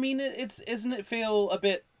 I mean, isn't it feel a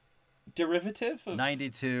bit derivative of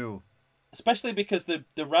 92? Especially because the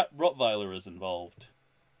Rottweiler is involved.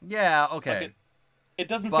 Yeah. Okay. Like it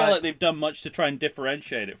doesn't feel like they've done much to try and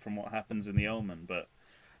differentiate it from what happens in The Omen, but.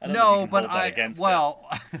 I've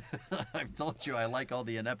told you I like all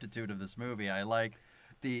the ineptitude of this movie. I like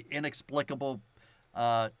the inexplicable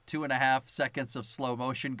 2.5 seconds of slow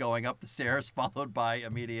motion going up the stairs, followed by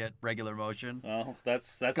immediate regular motion. Well,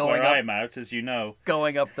 that's where I'm out, as you know.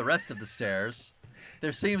 Going up the rest of the stairs.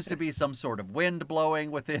 There seems to be some sort of wind blowing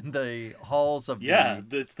within the halls of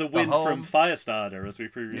it's the wind from Firestarter, as we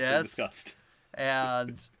previously discussed.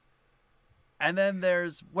 And then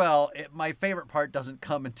there's, my favorite part doesn't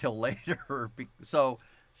come until later. So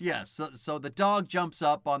the dog jumps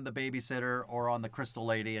up on the babysitter or on the crystal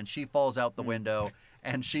lady, and she falls out the window,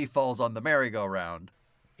 and she falls on the merry-go-round.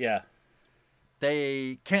 Yeah.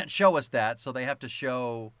 They can't show us that, so they have to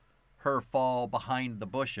show her fall behind the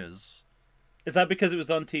bushes. Is that because it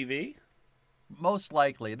was on TV? most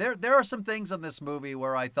likely. There are some things in this movie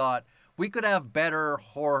where I thought we could have better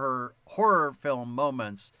horror film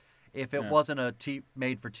moments if it wasn't a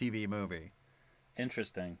made for TV movie.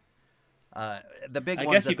 Interesting. The big I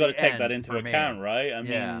ones guess you've at got the to take end that into for me. account, right? I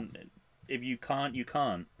Yeah. mean, if you can't, you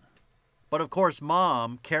can't. But of course,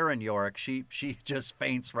 Mom, Karen York, she just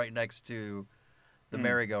faints right next to the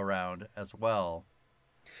merry-go-round as well.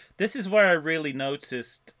 This is where I really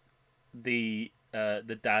noticed the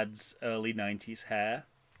dad's early 90s hair.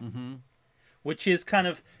 Mm-hmm. Which is kind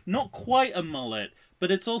of not quite a mullet,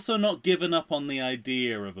 but it's also not given up on the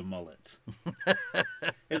idea of a mullet.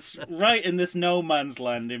 It's right in this no man's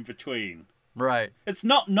land in between. Right. It's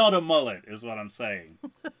not a mullet, is what I'm saying.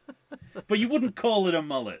 But you wouldn't call it a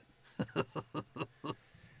mullet.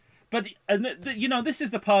 But, this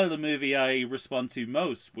is the part of the movie I respond to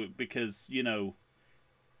most, because,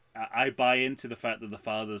 I buy into the fact that the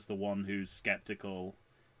father's the one who's skeptical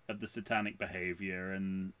of the satanic behavior,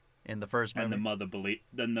 and in the first movie, and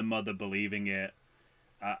the mother believing it.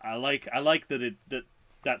 I like that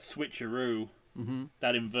that switcheroo,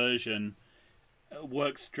 that inversion,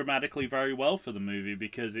 works dramatically very well for the movie,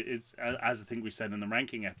 because it's, as I think we said in the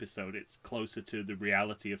ranking episode, it's closer to the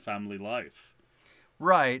reality of family life.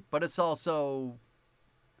 Right, but it's also,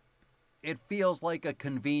 it feels like a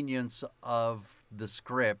convenience of the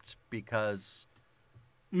script, because...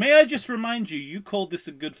 May I just remind you, you called this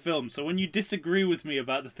a good film, so when you disagree with me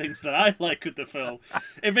about the things that I like with the film,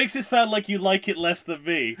 it makes it sound like you like it less than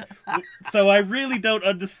me. So I really don't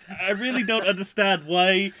understand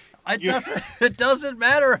why... It doesn't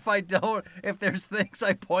matter if there's things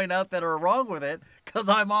I point out that are wrong with it, because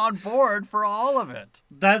I'm on board for all of it.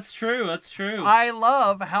 That's true. I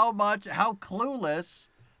love how clueless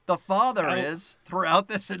the father is throughout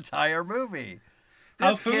this entire movie.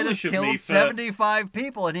 This kid has killed 75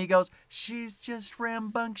 people, and he goes, she's just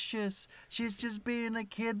rambunctious. She's just being a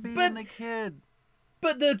kid a kid.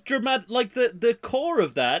 But the core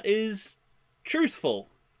of that is truthful,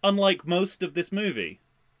 unlike most of this movie.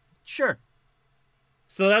 Sure.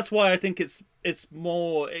 So that's why I think it's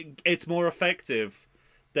more effective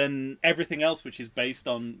than everything else, which is based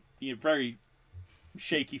on very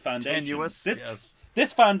shaky foundation. Tenuous, yes.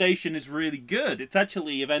 This foundation is really good. It's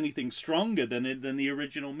actually, if anything, stronger than the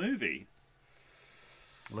original movie.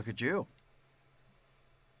 Look at you.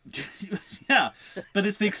 Yeah, but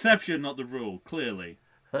it's the exception, not the rule, clearly.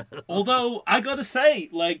 Although, I gotta say,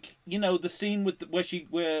 the scene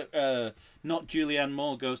where not Julianne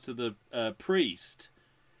Moore goes to the priest,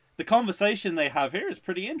 the conversation they have here is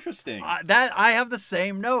pretty interesting. That I have the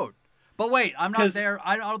same note. But wait, I'm not there.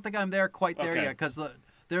 I don't think I'm there quite there yet, because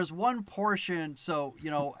there's one portion, so,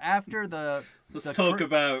 after the... Let's talk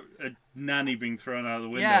about a nanny being thrown out of the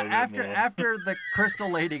window. Yeah, after the crystal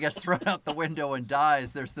lady gets thrown out the window and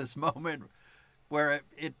dies, there's this moment where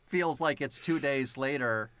it feels like it's 2 days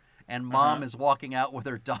later, and Mom is walking out with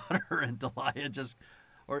her daughter, and Delia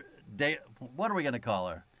what are we going to call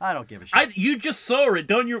her? I don't give a shit. You just saw it,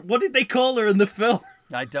 don't you? What did they call her in the film?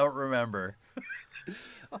 I don't remember.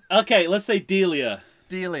 Okay, let's say Delia.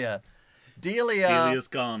 Delia's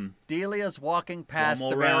gone. Delia's walking past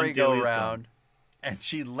the merry-go-round, and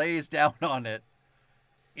she lays down on it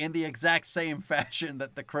in the exact same fashion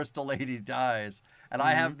that the crystal lady dies. And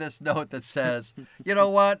I have this note that says, you know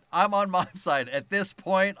what? I'm on Mom's side. At this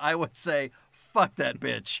point, I would say, fuck that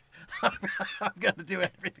bitch. I'm going to do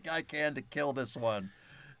everything I can to kill this one.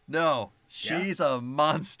 No, she's a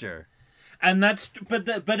monster. And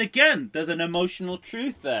but again, there's an emotional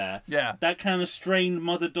truth there. Yeah. That kind of strained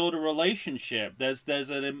mother-daughter relationship. There's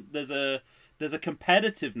a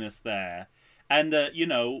competitiveness there, and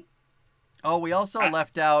Oh, we also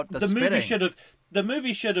left out the spitting. The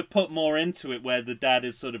movie should have put more into it, where the dad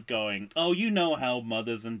is sort of going, "Oh, you know how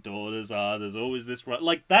mothers and daughters are. There's always this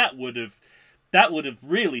that would have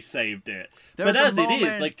really saved it." But as it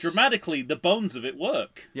is, dramatically, the bones of it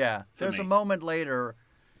work. Yeah. There's a moment later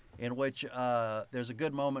in which there's a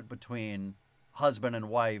good moment between husband and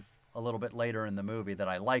wife a little bit later in the movie that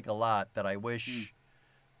I like a lot, that I wish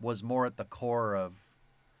was more at the core of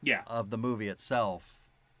the movie itself.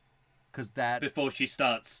 Because that... Before she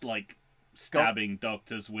starts, stabbing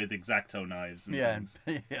doctors with X-Acto knives and things.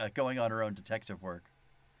 Yeah, going on her own detective work.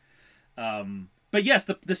 But yes,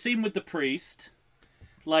 the scene with the priest,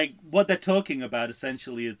 what they're talking about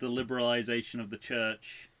essentially is the liberalization of the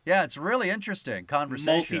church. Yeah, it's really interesting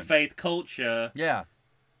conversation. Multi-faith culture. Yeah.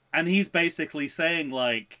 And he's basically saying,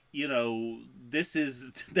 this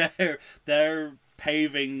is... They're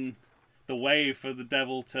paving the way for the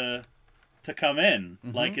devil to to come in.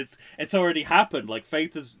 Like it's already happened. Like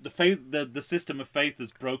the system of faith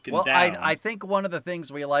is broken down. I think one of the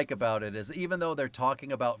things we like about it is even though they're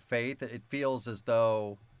talking about faith, it feels as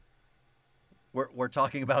though we're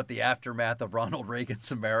talking about the aftermath of Ronald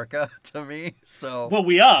Reagan's America to me. So well,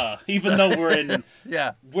 we are, even though we're in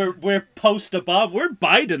we're post-Obama. We're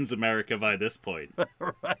Biden's America by this point.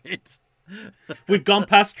 Right. We've gone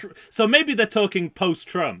past. So maybe they're talking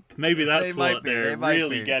post-Trump. Maybe that's what they're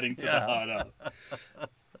really getting to the heart of.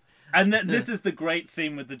 And this is the great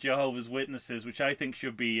scene with the Jehovah's Witnesses, which I think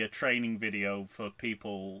should be a training video for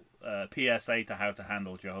people, PSA to how to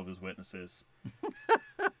handle Jehovah's Witnesses.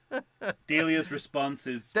 Delia's response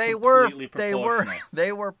is completely proportional.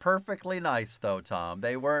 They were perfectly nice, though, Tom.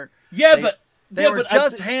 They weren't. They were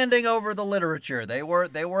just handing over the literature. They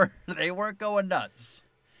weren't going nuts.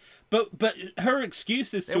 But her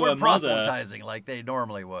excuses to her mother. They weren't proselytizing like they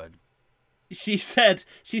normally would. She said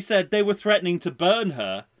they were threatening to burn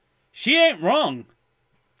her. She ain't wrong.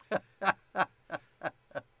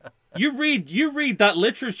 You read that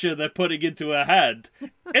literature they're putting into her head.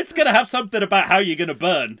 It's gonna have something about how you're gonna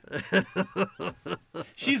burn.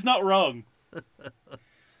 She's not wrong.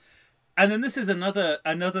 And then this is another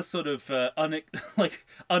sort of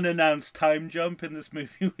unannounced time jump in this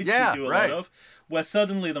movie, which we do a lot of, where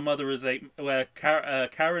suddenly the mother is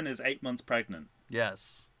Karen is 8 months pregnant.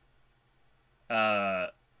 Yes.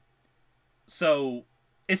 So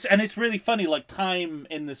it's really funny. Like, time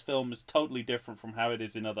in this film is totally different from how it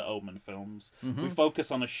is in other Omen films. We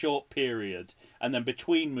focus on a short period, and then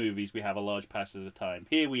between movies we have a large passage of time.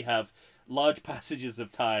 Here we have large passages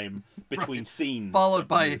of time between scenes, followed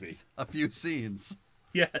by a few scenes.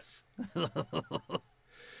 Yes.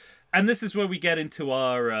 And this is where we get into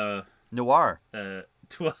our noir.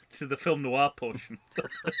 To the film noir portion.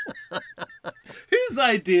 Whose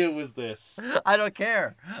idea was this? I don't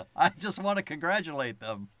care. I just want to congratulate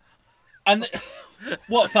them. And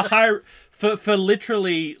what for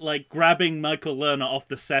literally like grabbing Michael Lerner off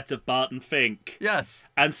the set of Barton Fink. Yes.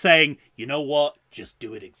 And saying, you know what? Just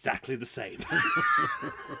do it exactly the same.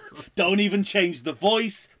 Don't even change the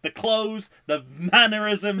voice, the clothes, the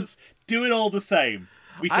mannerisms. Do it all the same.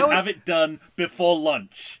 We can have it done before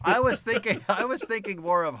lunch. I was thinking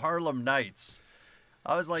more of Harlem Nights.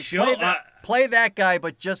 I was like, sure, play that guy,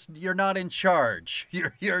 but just you're not in charge.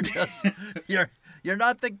 You're just you're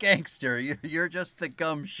not the gangster. You're just the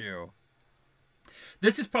gumshoe.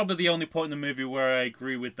 This is probably the only point in the movie where I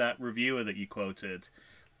agree with that reviewer that you quoted.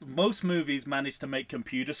 Most movies manage to make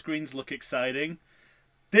computer screens look exciting.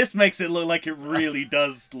 This makes it look like it really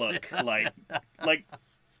does look like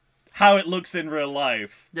how it looks in real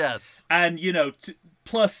life. Yes. And,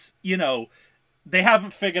 plus, they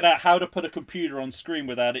haven't figured out how to put a computer on screen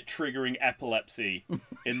without it triggering epilepsy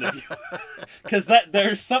in the viewer. Because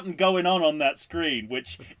there's something going on that screen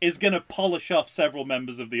which is going to polish off several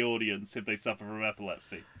members of the audience if they suffer from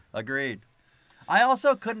epilepsy. Agreed. I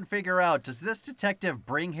also couldn't figure out, does this detective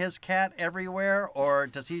bring his cat everywhere, or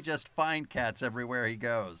does he just find cats everywhere he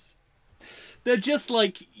goes? They're just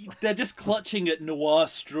clutching at noir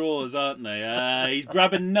straws, aren't they? He's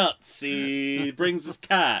grabbing nuts. He brings his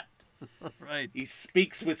cat. Right. He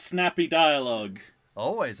speaks with snappy dialogue.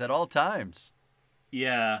 Always, at all times.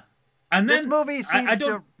 Yeah. And then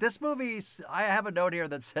this movie I have a note here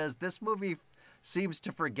that says this movie seems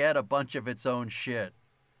to forget a bunch of its own shit.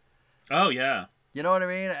 Oh yeah. You know what I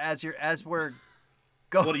mean? As we're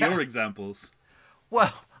going. What are your examples?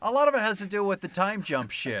 Well, a lot of it has to do with the time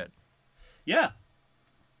jump shit. Yeah.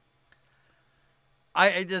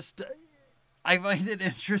 I find it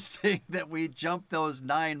interesting that we jumped those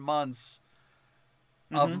 9 months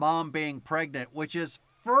of mom being pregnant, which is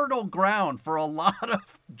fertile ground for a lot of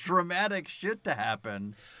dramatic shit to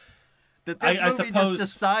happen that this movie just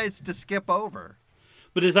decides to skip over.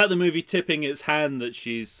 But is that the movie tipping its hand that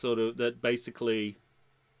she's that basically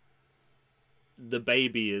the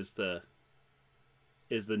baby is the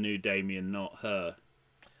new Damien, not her?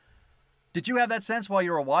 Did you have that sense while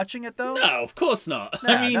you were watching it, though? No, of course not.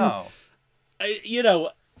 No.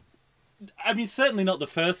 Certainly not the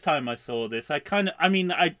first time I saw this. I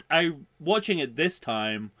watching it this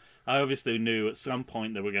time, I obviously knew at some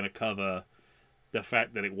point they were going to cover the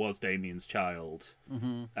fact that it was Damien's child.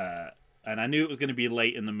 Mm-hmm. And I knew it was going to be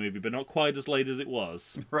late in the movie, but not quite as late as it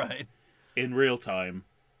was. Right. In real time.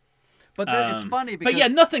 But it's funny because... But yeah,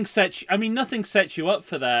 nothing sets you up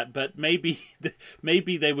for that, but maybe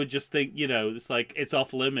they would just think, it's like, it's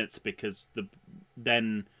off limits because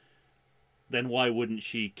then why wouldn't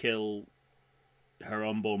she kill her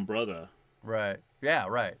unborn brother? Right. Yeah,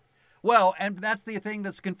 right. Well, and that's the thing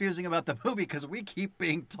that's confusing about the movie, because we keep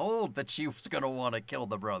being told that she was going to want to kill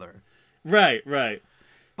the brother. Right.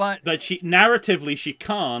 But she narratively she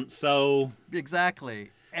can't, so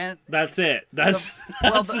exactly. And that's it. That's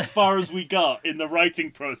as far as we got in the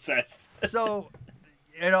writing process. So,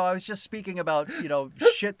 I was just speaking about,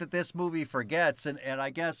 shit that this movie forgets. And I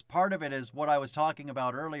guess part of it is what I was talking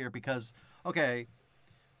about earlier because, okay,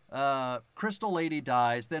 Crystal Lady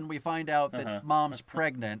dies. Then we find out that mom's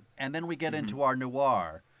pregnant. And then we get into our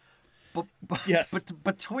noir. Yes. But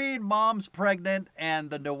between mom's pregnant and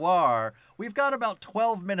the noir, we've got about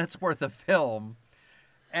 12 minutes worth of film.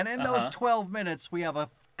 And in those 12 minutes, we have a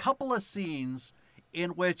couple of scenes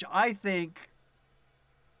in which I think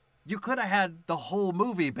you could have had the whole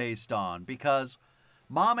movie based on, because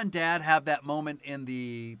mom and dad have that moment in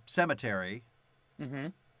the cemetery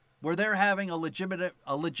where they're having a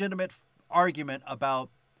legitimate argument about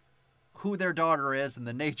who their daughter is and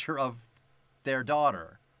the nature of their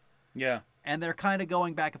daughter. Yeah. And they're kind of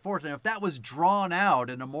going back and forth. And if that was drawn out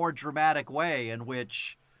in a more dramatic way in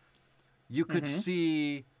which you could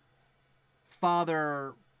see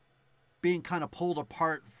father being kind of pulled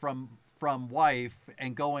apart from wife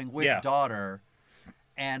and going with daughter,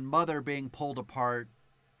 and mother being pulled apart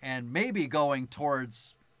and maybe going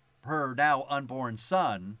towards her now unborn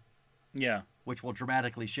son. Yeah. Which will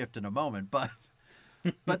dramatically shift in a moment.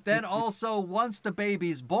 But then also once the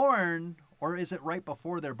baby's born, or is it right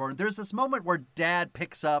before they're born, there's this moment where dad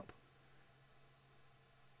picks up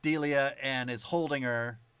Delia and is holding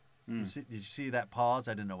her. Did you see that pause?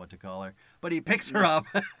 I didn't know what to call her. But he picks her up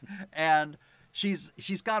and she's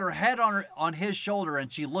got her head on his shoulder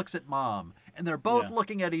and she looks at mom. And they're both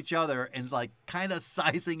looking at each other and like kind of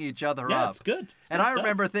sizing each other up. Yeah, it's good. And I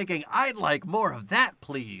remember thinking, I'd like more of that,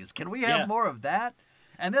 please. Can we have more of that?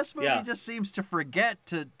 And this movie just seems to forget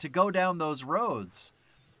to go down those roads.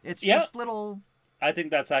 It's just little... I think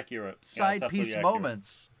that's accurate. Side piece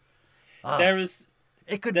moments.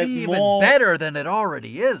 It could be even better than it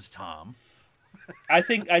already is, Tom. I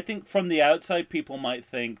think from the outside, people might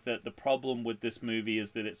think that the problem with this movie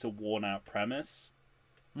is that it's a worn-out premise.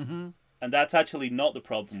 Mm-hmm. And that's actually not the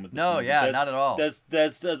problem with this movie. Not at all.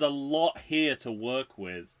 There's a lot here to work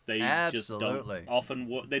with. They Absolutely. just don't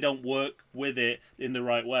often they don't work with it in the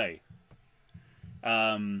right way.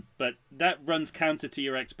 But that runs counter to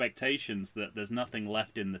your expectations that there's nothing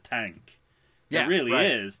left in the tank. Yeah, it really right.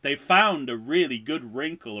 is. They found a really good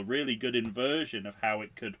wrinkle, a really good inversion of how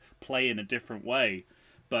it could play in a different way,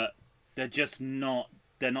 but they're just not.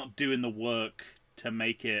 They're not doing the work to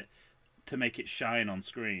make it shine on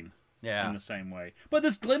screen. Yeah. In the same way. But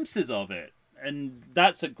there's glimpses of it, and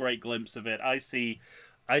that's a great glimpse of it. I see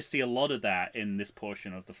a lot of that in this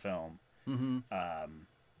portion of the film. Mm-hmm.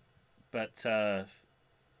 But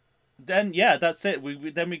then that's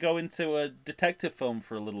it. Then we go into a detective film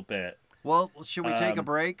for a little bit. Well, should we take a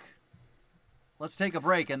break? Let's take a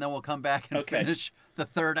break, and then we'll come back and finish the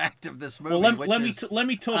third act of this movie. Well, let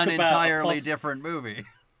me talk an about entirely different movie.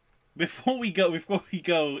 Before we go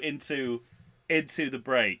into the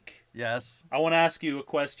break. Yes. I want to ask you a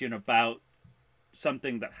question about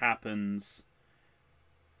something that happens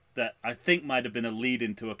that I think might have been a lead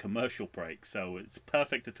into a commercial break, so it's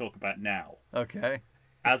perfect to talk about now. Okay.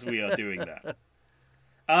 As we are doing that.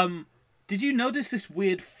 Did you notice this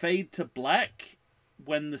weird fade to black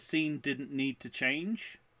when the scene didn't need to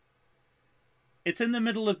change? It's in the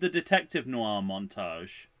middle of the detective noir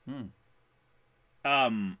montage.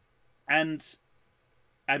 And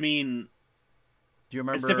I mean, do you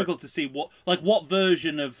remember? It's difficult to see what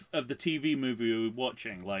version of the TV movie we were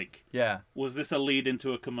watching. Was this a lead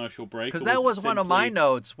into a commercial break? Because that was one of my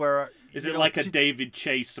notes. Where is it like a David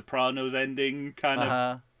Chase Sopranos ending kind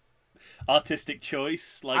of artistic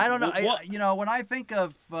choice? I don't know. When I think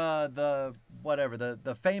of the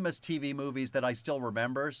famous TV movies that I still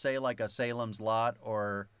remember, say like a Salem's Lot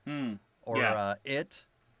or It.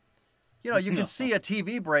 You can see a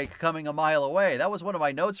TV break coming a mile away. That was one of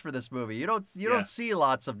my notes for this movie. You don't see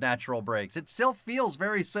lots of natural breaks. It still feels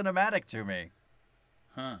very cinematic to me.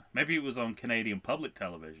 Huh. Maybe it was on Canadian public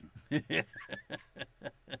television.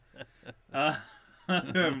 I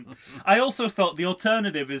also thought the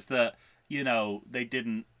alternative is that,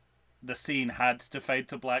 the scene had to fade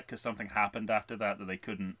to black because something happened after that they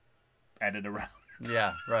couldn't edit around.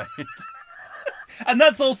 Yeah, right. And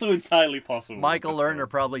that's also entirely possible. Michael Lerner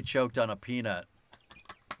probably choked on a peanut.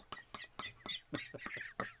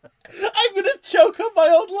 I'm going to choke on my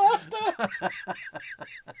own laughter.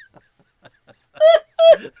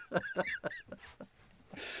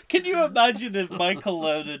 Can you imagine if Michael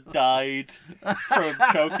Lerner died from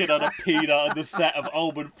choking on a peanut on the set of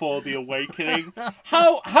Omen IV: The Awakening?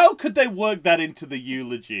 How could they work that into the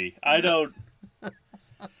eulogy? I don't...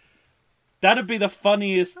 That'd be the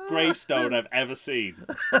funniest gravestone I've ever seen.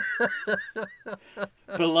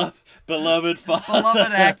 Beloved father.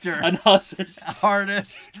 Beloved actor. And husband.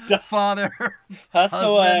 Artist. Father. Passed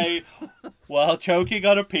husband. away while choking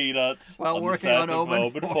on a peanut. While on working the on set of Omen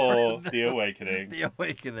IV, IV. The Awakening. The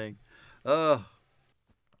Awakening. Oh,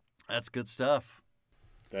 that's good stuff.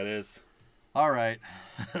 That is. All right.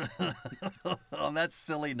 On that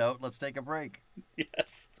silly note, let's take a break.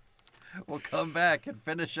 Yes. We'll come back and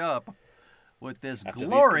finish up with this After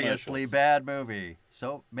gloriously bad movie.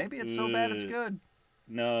 So maybe it's so bad it's good.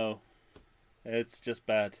 No. It's just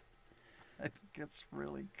bad. I think it's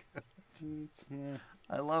really good. Yeah.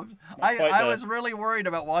 I was really worried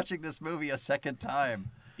about watching this movie a second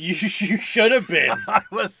time. You should have been. I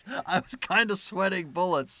was kind of sweating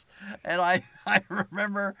bullets, and I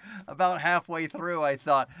remember about halfway through I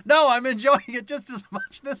thought, no, I'm enjoying it just as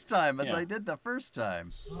much this time as I did the first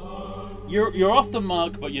time. You're off the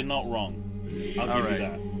mark, but you're not wrong. I'll give you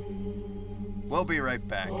that. We'll be right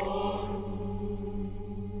back.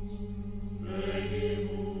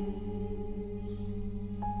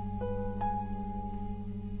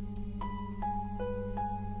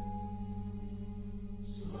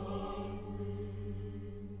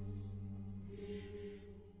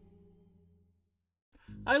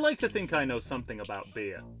 I like to think I know something about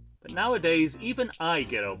beer, but nowadays even I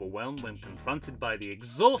get overwhelmed when confronted by the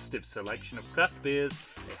exhaustive selection of craft beers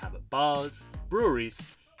they have at bars, breweries,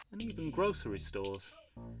 and even grocery stores.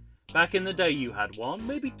 Back in the day you had one,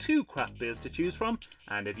 maybe two craft beers to choose from,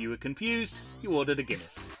 and if you were confused, you ordered a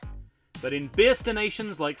Guinness. But in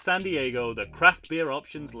beerstinations like San Diego, the craft beer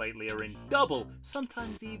options lately are in double,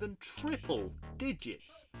 sometimes even triple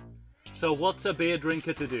digits. So what's a beer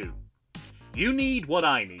drinker to do? You need what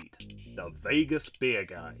I need, the Vegas Beer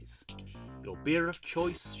Guys. Your beer of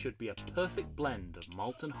choice should be a perfect blend of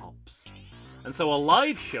malt and hops. And so a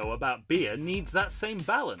live show about beer needs that same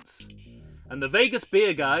balance. And the Vegas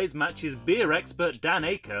Beer Guys matches beer expert Dan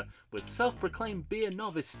Aker with self-proclaimed beer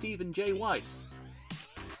novice Stephen J. Weiss.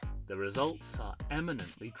 The results are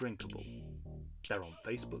eminently drinkable. They're on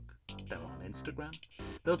Facebook, they're on Instagram.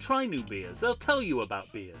 They'll try new beers, they'll tell you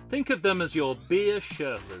about beer. Think of them as your beer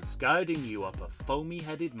Sherpas guiding you up a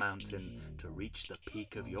foamy-headed mountain to reach the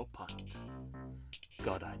peak of your pint.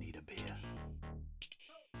 God, I need a beer.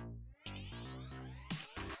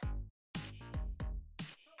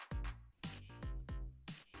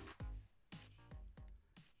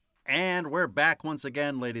 And we're back once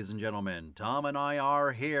again, ladies and gentlemen. Tom and I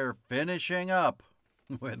are here finishing up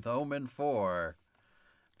with Omen IV,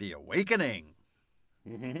 The Awakening.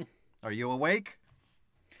 Mm-hmm. Are you awake?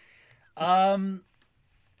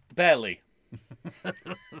 Barely.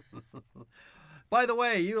 By the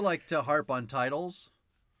way, you like to harp on titles.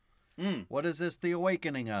 What is this The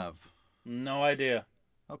Awakening of? No idea.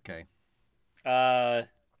 Okay. Yeah,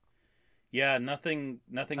 nothing.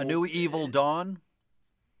 A New Evil Dawn?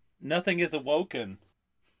 Nothing is awoken.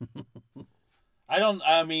 I don't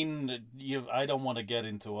want to get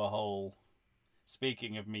into a whole,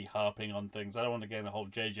 speaking of me harping on things, I don't want to get in a whole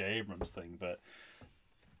J.J. Abrams thing, but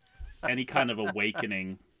any kind of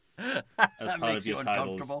awakening as part of your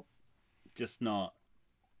titles, just not,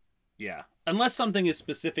 yeah. Unless something is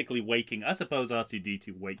specifically waking. I suppose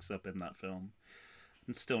R2-D2 wakes up in that film.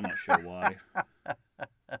 I'm still not sure why.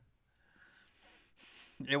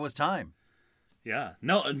 It was time. Yeah.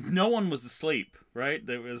 No one was asleep, right?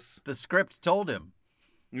 There was... The script told him.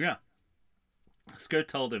 Yeah. The script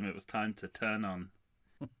told him it was time to turn on.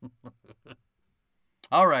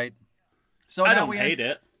 All right. So I now don't hate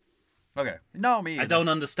it. Okay. No, me either. I don't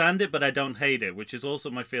understand it, but I don't hate it, which is also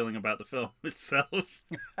my feeling about the film itself.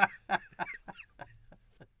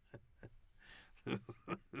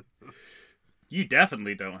 You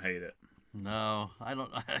definitely don't hate it. No, I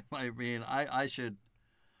don't. I mean, I should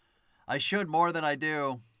more than I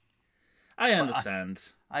do. I understand.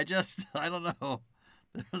 I don't know.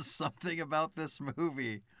 There's something about this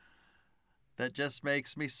movie that just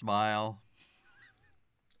makes me smile.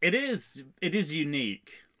 It is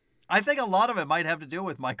unique. I think a lot of it might have to do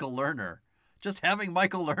with Michael Lerner. Just having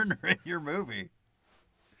Michael Lerner in your movie.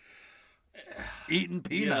 Eating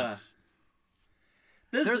peanuts.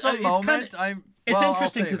 Yeah. There's a moment. It's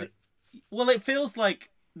interesting because it feels like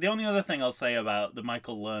the only other thing I'll say about the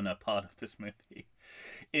Michael Lerner part of this movie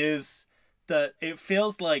is that it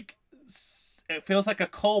feels like a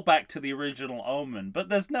callback to the original Omen, but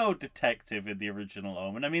there's no detective in the original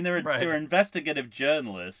Omen. I mean, they're investigative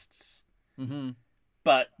journalists, mm-hmm.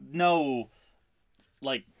 but no,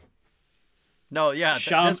 like, No, yeah,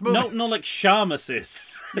 this movie. No, like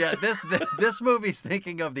Sharmasis. Yeah, this movie's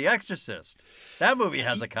thinking of The Exorcist. That movie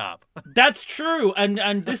has a cop. That's true,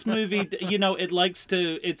 and this movie, it likes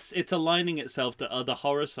to it's aligning itself to other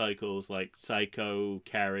horror cycles like Psycho,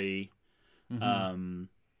 Carrie,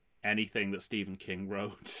 anything that Stephen King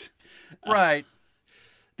wrote, Right.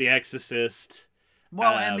 The Exorcist.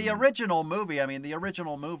 Well, and the original movie. I mean, the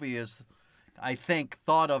original movie is, I think,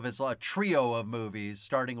 thought of as a trio of movies,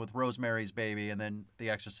 starting with Rosemary's Baby, and then The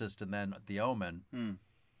Exorcist, and then The Omen.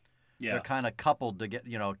 Yeah, they're kind of coupled to get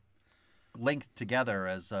linked together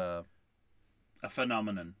as a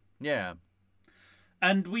phenomenon. Yeah.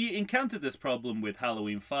 And we encountered this problem with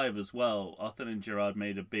Halloween 5 as well. Arthur and Gerard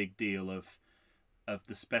made a big deal of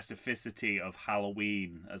the specificity of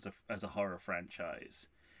Halloween as a horror franchise.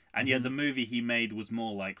 And yet the movie he made was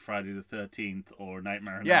more like Friday the 13th or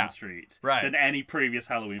Nightmare on Elm Street than any previous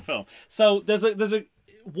Halloween film. So there's a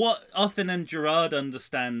what Arthur and Gerard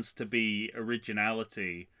understands to be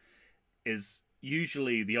originality is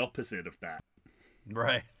usually the opposite of that.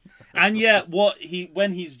 Right. And yet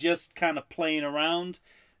when he's just kind of playing around,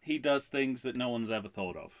 he does things that no one's ever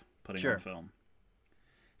thought of putting on film.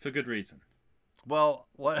 For good reason. Well,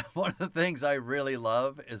 one of the things I really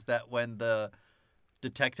love is that when the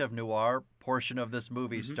detective noir portion of this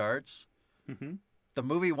movie starts, the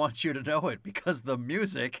movie wants you to know it because the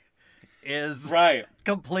music is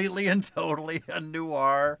completely and totally a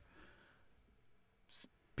noir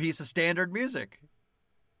piece of standard music.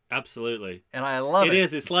 Absolutely. And I love it. It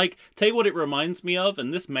is. It's like, tell you what it reminds me of,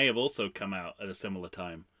 and this may have also come out at a similar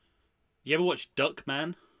time. You ever watch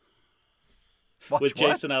Duckman? With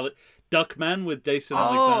Jason Duckman with Jason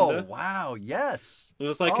Alexander. Oh, wow, yes. It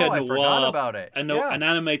was like a noir. I forgot about it. An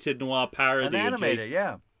animated noir parody.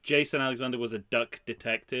 Yeah. Jason Alexander was a duck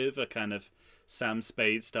detective, a kind of Sam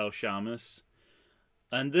Spade style Shamus.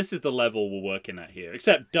 And this is the level we're working at here.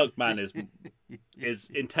 Except Duckman is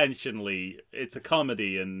intentionally, it's a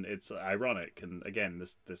comedy and it's ironic. And again,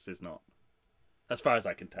 this is not, as far as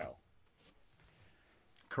I can tell.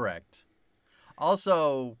 Correct.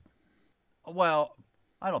 Also, well,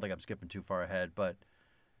 I don't think I'm skipping too far ahead, but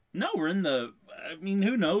no, we're in the. I mean,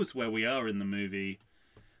 who knows where we are in the movie?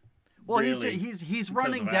 Well, really, he's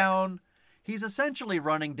running down. He's essentially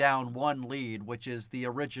running down one lead, which is the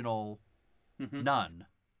original nun.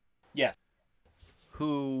 Yes.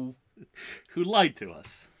 Who lied to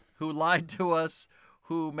us? Who lied to us?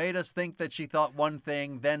 Who made us think that she thought one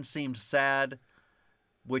thing, then seemed sad,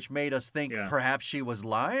 which made us think perhaps she was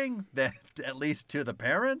lying. That at least to the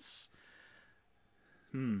parents.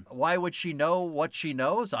 Why would she know what she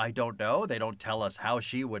knows? I don't know. They don't tell us how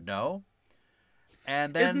she would know.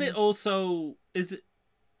 And then isn't it also? Is it?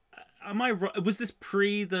 Am I? Was this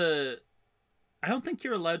pre the? I don't think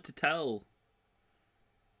you're allowed to tell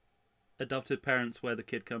adopted parents where the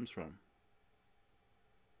kid comes from.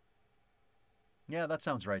 Yeah, that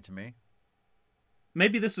sounds right to me.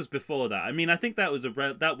 Maybe this was before that. I mean, I think that was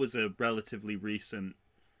a relatively recent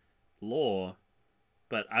law.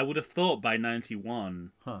 But I would have thought by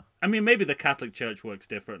 91. Huh. I mean, maybe the Catholic Church works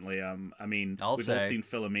differently. I mean, we've all seen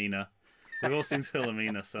Philomena. We've all seen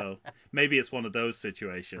Philomena, so maybe it's one of those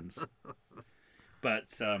situations.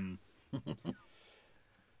 But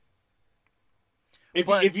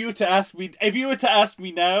if you were to ask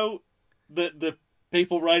me now, the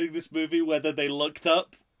people writing this movie whether they looked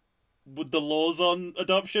up with the laws on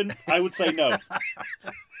adoption, I would say no.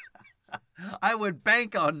 I would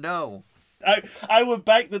bank on no. I would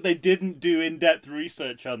bank that they didn't do in-depth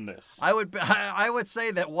research on this. I would say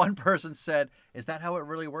that one person said, "Is that how it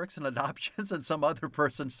really works in adoptions?" And some other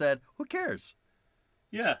person said, "Who cares?"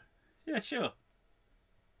 Yeah, sure.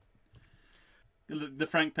 The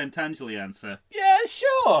Frank Pentangeli answer. Yeah,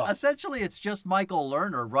 sure. Essentially, it's just Michael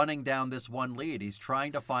Lerner running down this one lead. He's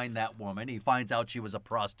trying to find that woman. He finds out she was a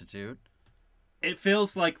prostitute. It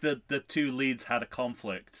feels like the two leads had a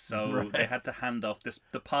conflict, so they had to hand off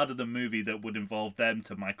the part of the movie that would involve them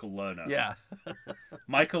to Michael Lerner. Yeah.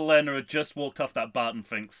 Michael Lerner had just walked off that Barton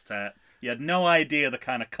Fink set. He had no idea the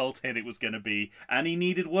kind of cult hit it was going to be, and he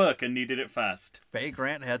needed work and needed it fast. Faye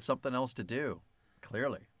Grant had something else to do,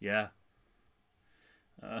 clearly. Yeah.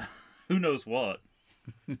 Who knows what?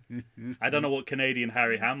 I don't know what Canadian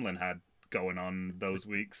Harry Hamlin had going on those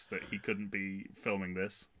weeks that he couldn't be filming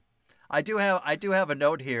this. I do have a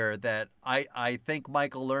note here that I think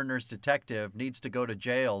Michael Lerner's detective needs to go to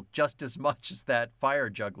jail just as much as that fire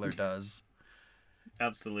juggler does.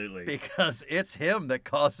 Absolutely. Because it's him that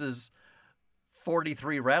causes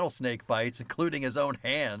 43 rattlesnake bites, including his own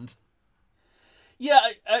hand. Yeah,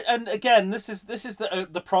 and again, this is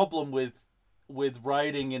the problem with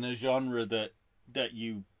writing in a genre that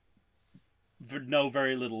you know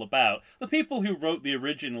very little about. The people who wrote the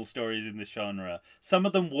original stories in the genre, some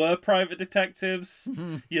of them were private detectives.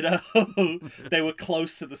 You know, they were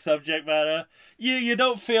close to the subject matter. You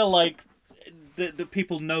don't feel like the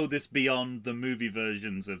people know this beyond the movie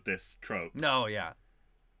versions of this trope. No, yeah.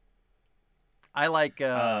 I like.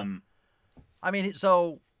 I mean,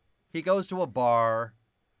 so he goes to a bar.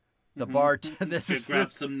 The bartender.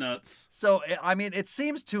 Grab some nuts. So I mean, it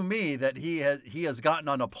seems to me that he has gotten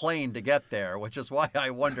on a plane to get there, which is why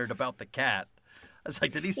I wondered about the cat. I was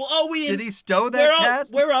like, did he stow that cat?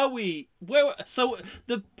 Where are we? So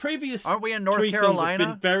the previous aren't we in North 3 Carolina?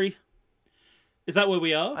 Films have been Is that where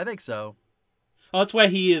we are? I think so. Oh, that's where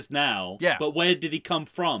he is now. Yeah. But where did he come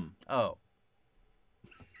from? Oh.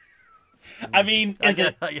 I mean,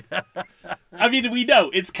 I mean, we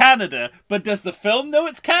know it's Canada, but does the film know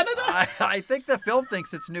it's Canada? I think the film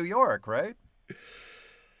thinks it's New York, right?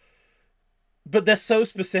 But they're so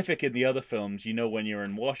specific in the other films. You know when you're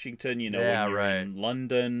in Washington, when you're in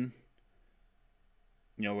London,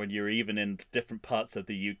 when you're even in different parts of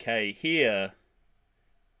the UK. Here,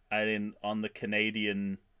 on the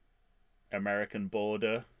Canadian-American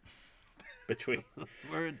border between...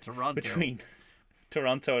 We're in Toronto. Between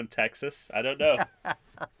Toronto and Texas. I don't know.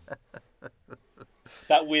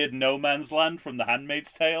 That weird no man's land from The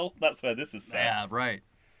Handmaid's Tale. That's where this is set. Yeah, right.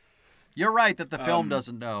 You're right that the film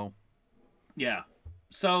doesn't know. Yeah.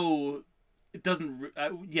 So it doesn't.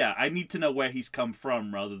 I need to know where he's come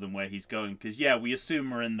from rather than where he's going. Because we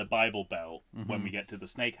assume we're in the Bible Belt when we get to the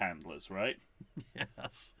snake handlers, right?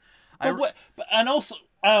 Yes. And also,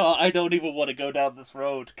 I don't even want to go down this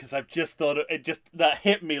road because I've just thought that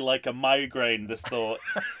hit me like a migraine. This thought: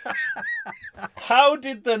 how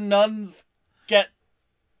did the nuns get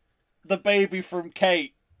the baby from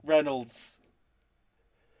Kate Reynolds?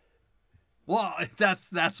 Well,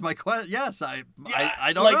 that's my question. Yes, I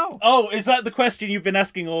don't know. Oh, is that the question you've been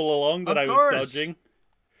asking all along that I was dodging?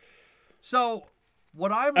 So,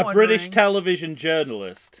 what I'm wondering... A British television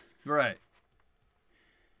journalist, right?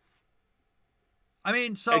 I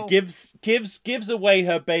mean, so gives away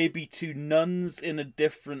her baby to nuns in a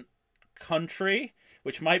different country,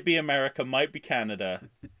 which might be America, might be Canada,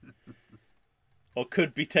 or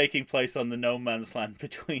could be taking place on the no man's land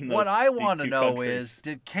between those. What I want to know countries. is,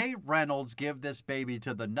 did Kate Reynolds give this baby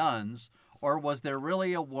to the nuns, or was there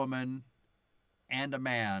really a woman and a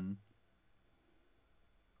man?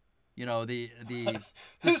 The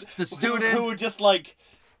student who were just like,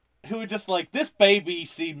 this baby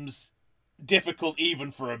seems difficult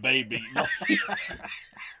even for a baby.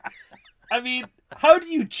 I mean, how do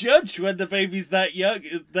you judge when the baby's that young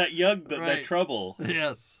that they're trouble?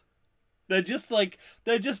 Yes. They're just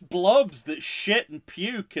blobs that shit and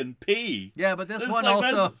puke and pee. Yeah, but this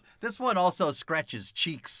one also scratches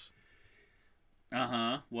cheeks.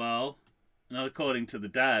 Well, not according to the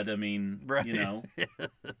dad. I mean, right.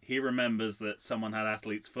 He remembers that someone had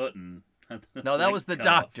athlete's foot and no, that was the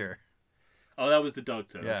doctor. Oh, that was the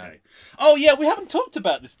doctor. Yeah. Okay. Oh, yeah, we haven't talked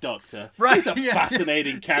about this doctor. Right. He's a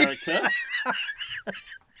fascinating character.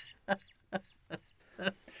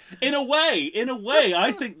 In a way,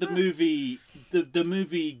 I think the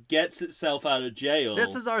movie gets itself out of jail.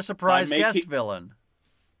 This is our surprise guest villain.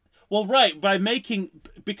 Well, right,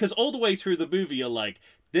 because all the way through the movie you're like,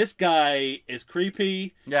 this guy is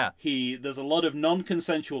creepy. Yeah. There's a lot of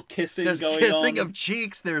non-consensual kissing going on. There's kissing of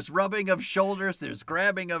cheeks, there's rubbing of shoulders, there's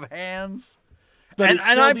grabbing of hands. But and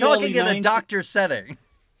I'm talking in a doctor setting.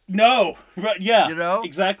 No, right, yeah.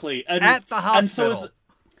 Exactly. And, at the hospital. And so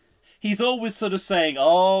he's always sort of saying,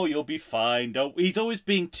 "Oh, you'll be fine." He's always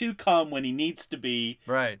being too calm when he needs to be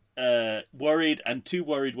right. Worried, and too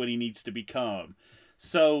worried when he needs to be calm.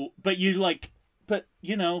 So, but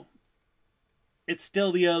it's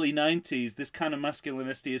still the early 90s. This kind of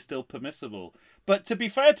masculinity is still permissible. But to be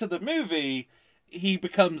fair to the movie, he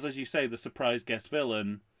becomes, as you say, the surprise guest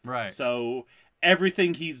villain. Right. So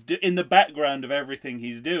everything in the background of everything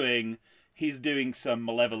he's doing some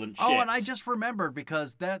malevolent shit. Oh, and I just remembered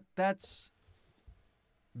because that's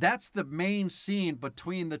the main scene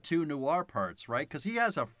between the two noir parts, right? Because he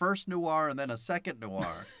has a first noir and then a second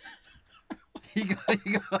noir. he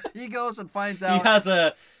goes and finds out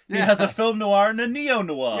he has a film noir and a neo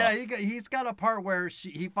noir. Yeah, he's got a part where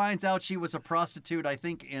he finds out she was a prostitute, I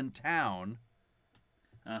think, in town.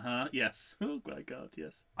 Yes. Oh my God,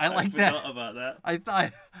 yes. I like that. Forgot about that. I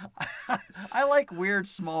thought I like weird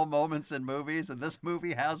small moments in movies, and this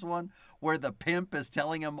movie has one where the pimp is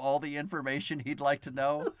telling him all the information he'd like to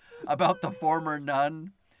know about the former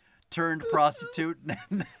nun turned prostitute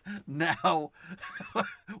now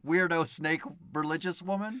weirdo snake religious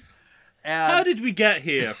woman. And How did we get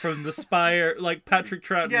here from the Spire, like Patrick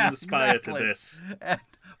Troughton Yeah, and the Spire, exactly. to this? And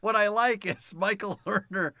what I like is Michael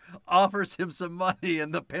Lerner offers him some money,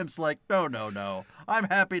 and the pimp's like, no. I'm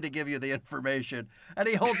happy to give you the information. And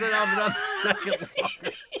he holds it out another second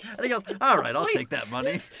longer. And he goes, all right, I'll take that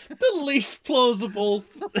money. The least plausible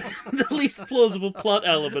plot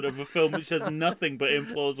element of a film which has nothing but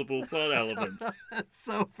implausible plot elements. It's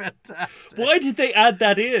so fantastic. Why did they add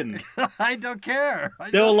that in? I don't care.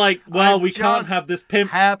 They were like, well, I'm we can't just have this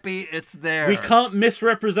pimp. happy it's there. We can't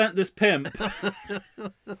misrepresent this pimp.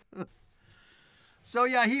 So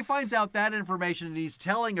yeah, he finds out that information and he's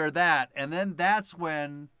telling her that, and then that's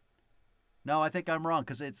when. No, I think I'm wrong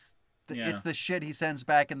because it's the shit he sends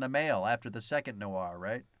back in the mail after the second noir,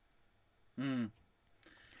 right?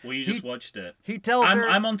 Well, you just watched it. He tells her.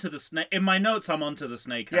 I'm onto the snake. In my notes, I'm onto the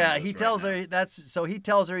snake. Yeah, he tells her he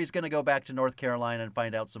tells her he's going to go back to North Carolina and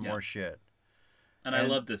find out some more shit. And I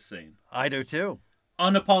love this scene. I do too.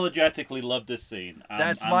 Unapologetically love this scene.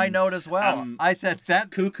 That's my note as well. I said that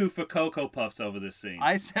cuckoo for Cocoa Puffs over this scene.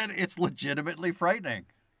 I said it's legitimately frightening.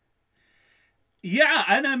 Yeah,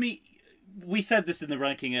 and I mean, we said this in the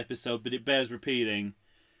ranking episode, but it bears repeating.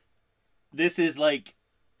 This is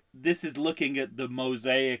looking at the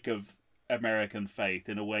mosaic of American faith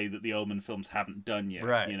in a way that the Omen films haven't done yet.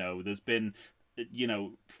 Right. You know, there's been, you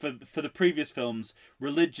know, for the previous films,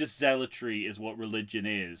 religious zealotry is what religion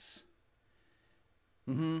is.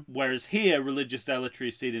 Mm-hmm. Whereas here, religious zealotry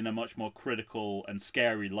is seen in a much more critical and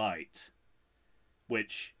scary light,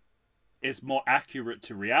 which is more accurate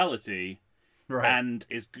to reality, right. and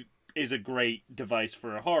is a great device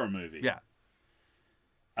for a horror movie. Yeah.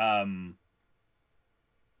 And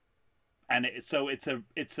it's a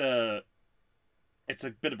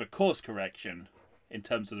bit of a course correction in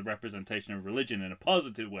terms of the representation of religion in a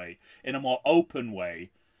positive way, in a more open way.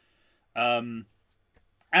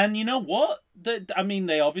 And you know what?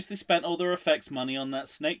 They obviously spent all their effects money on that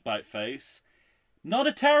snakebite face. Not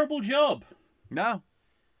a terrible job. No.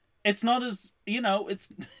 It's not as,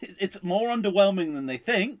 it's more underwhelming than they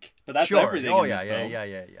think, but that's everything in this film.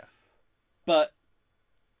 Yeah. But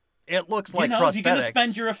it looks like prosthetics. If you're going to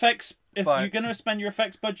spend your effects, you're going to spend your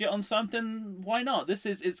effects budget on something, why not?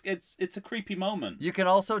 It's a creepy moment. You can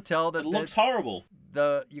also tell that it looks horrible.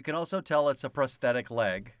 You can also tell it's a prosthetic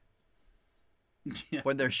leg. Yeah.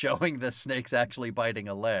 When they're showing the snake's actually biting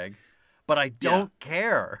a leg. But I don't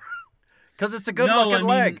care. Because it's a good-looking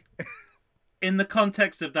leg. In the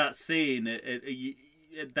context of that scene,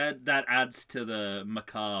 that adds to the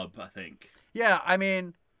macabre, I think. Yeah, I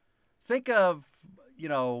mean, think of,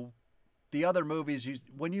 the other movies.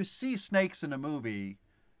 When you see snakes in a movie,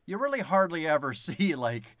 you really hardly ever see,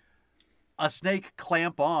 like, a snake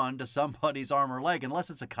clamp on to somebody's arm or leg, unless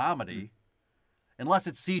it's a comedy. Unless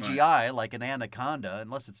it's CGI, like an anaconda,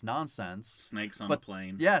 unless it's nonsense. Snakes on a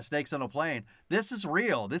plane. Yeah, snakes on a plane. This is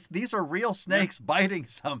real. These are real snakes biting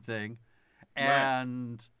something.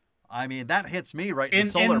 And, I mean, that hits me right in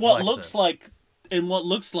the solar plexus. In what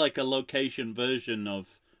looks like a location version of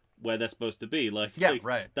where they're supposed to be.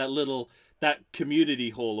 That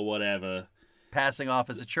community hall or whatever. Passing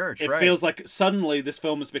off as a church, It feels like suddenly this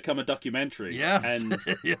film has become a documentary. Yes. And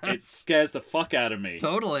it scares the fuck out of me.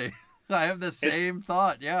 Totally. I have the same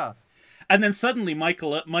thought, yeah. And then suddenly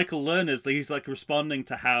Michael Lerner's, he's like responding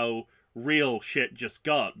to how real shit just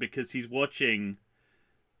got because he's watching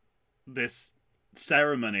this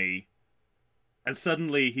ceremony and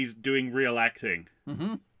suddenly he's doing real acting.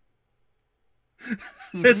 Mm-hmm.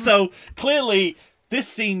 And so clearly this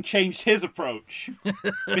scene changed his approach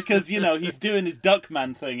because, he's doing his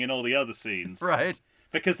Duckman thing in all the other scenes. Right.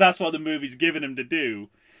 Because that's what the movie's given him to do.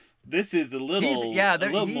 This is a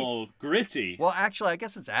little more gritty. Well, actually, I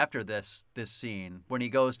guess it's after this scene when he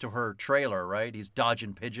goes to her trailer, right? He's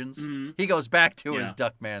dodging pigeons. Mm-hmm. He goes back to his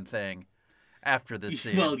Duckman thing after this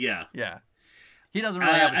scene. Well, yeah. Yeah. He doesn't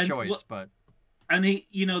really have a choice, but... And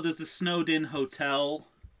there's the snowed-in hotel,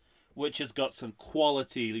 which has got some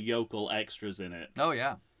quality yokel extras in it. Oh,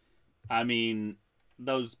 yeah. I mean,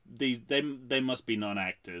 they must be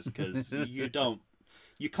non-actors, because you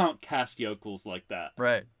can't cast yokels like that.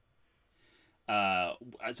 Right.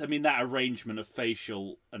 That arrangement of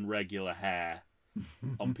facial and regular hair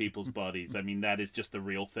on people's bodies, that is just the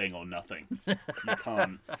real thing or nothing.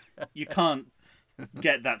 You can't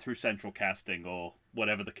get that through central casting or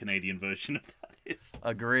whatever the Canadian version of that is.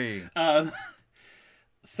 Agree. But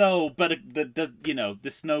the snow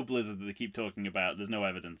blizzard that they keep talking about, there's no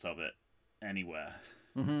evidence of it anywhere.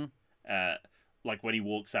 Mm-hmm. Like when he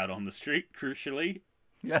walks out on the street, crucially.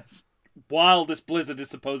 Yes. While this blizzard is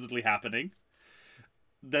supposedly happening,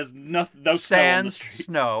 there's no snow on the street.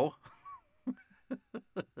 Snow.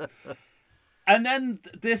 And then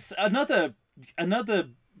this another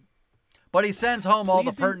But he sends home all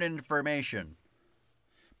the Pleasing- pertinent information.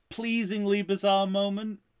 pleasingly bizarre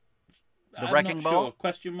moment. The I'm wrecking not ball? sure.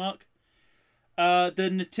 Question mark. The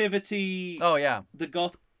nativity. Oh yeah,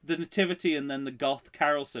 The nativity, and then the goth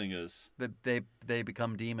carol singers. they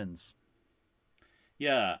become demons.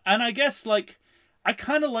 Yeah, and I guess like I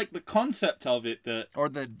kind of like the concept of it that, Or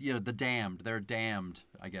the damned. They're damned,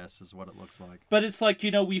 I guess, is what it looks like. but it's like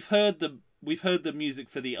we've heard the music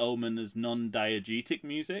for the Omen as non-diegetic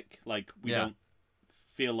music, like we don't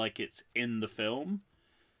feel like it's in the film.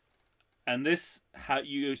 And this, how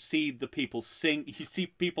you see the people sing, you see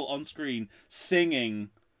people on screen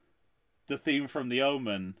singing the theme from the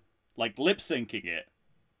Omen, like lip syncing it,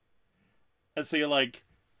 and so you're like,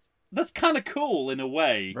 that's kind of cool in a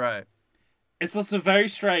way. Right. It's also very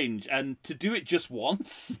strange, and to do it just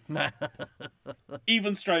once,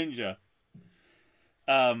 even stranger.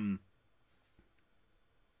 And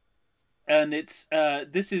it's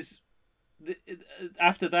this is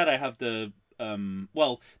after that I have the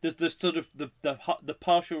there's the sort of the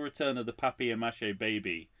partial return of the papier-mâché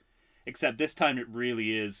baby, except this time it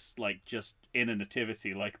really is like just in a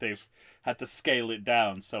nativity, like they've had to scale it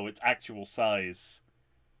down so it's actual size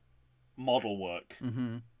model work.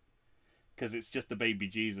 Mm-hmm. Because it's just the baby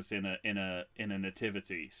Jesus in a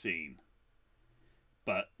nativity scene.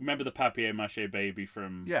 But remember the papier-mâché baby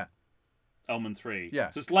from Omen 3? Yeah.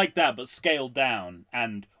 So it's like that, but scaled down,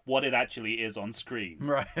 and what it actually is on screen.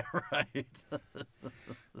 Right. Right.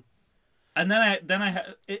 And then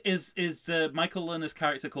is Michael Lerner's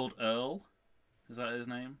character called Earl? Is that his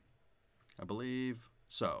name? I believe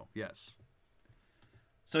so. Yes.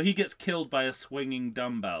 So he gets killed by a swinging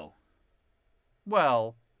dumbbell.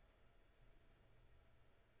 Well,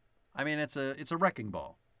 I mean, it's a wrecking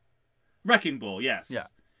ball. Wrecking ball, yes. Yeah.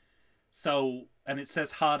 So, and it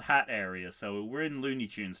says hard hat area, so we're in Looney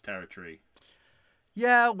Tunes territory.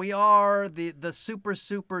 Yeah, we are. The super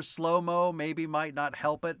slow-mo maybe might not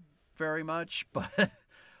help it very much,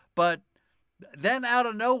 but then out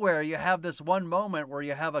of nowhere you have this one moment where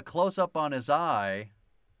you have a close-up on his eye,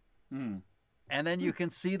 and then you can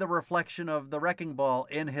see the reflection of the wrecking ball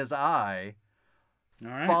in his eye, All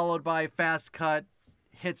right. followed by fast cut,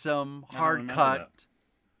 hits him, hard cut,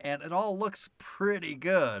 and it all looks pretty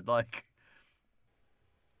good. Like,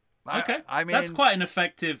 okay, I mean, that's quite an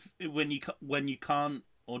effective when you can't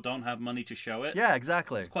or don't have money to show it. Yeah,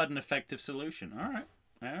 exactly. It's quite an effective solution. All right.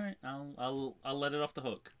 I'll let it off the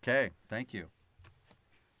hook. Okay, thank you.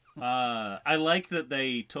 I like that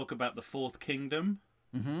they talk about the fourth kingdom.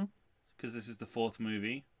 Mm-hmm. Because this is the fourth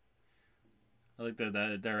movie. I like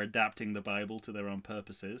that they're adapting the Bible to their own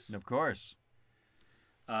purposes. Of course.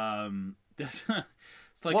 It's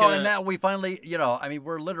like and that we finally, I mean,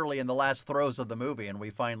 we're literally in the last throes of the movie, and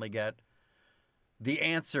we finally get the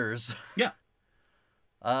answers. Yeah.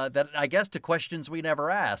 That I guess to questions we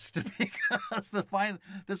never asked, because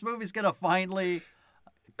this movie's gonna finally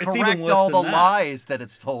correct all the lies that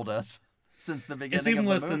it's told us since the beginning. It's even of the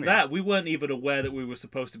worse movie. than that. We weren't even aware that we were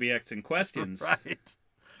supposed to be asking questions. Right.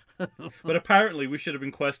 But apparently we should have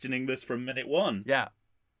been questioning this from minute one. Yeah.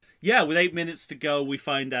 Yeah, with 8 minutes to go, we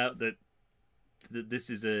find out that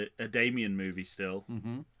this is a Damien movie still.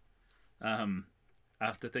 Mm-hmm.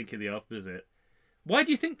 After thinking the opposite. Why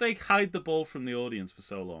do you think they hide the ball from the audience for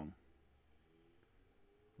so long?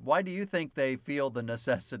 Why do you think they feel the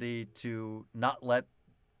necessity to not let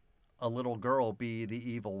a little girl be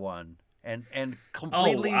the evil one and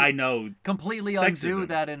completely? Oh, I know. Completely Sexism. undo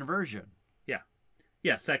that inversion.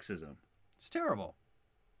 Yeah, sexism. It's terrible.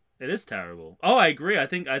 It is terrible. Oh, I agree. I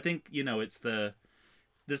think it's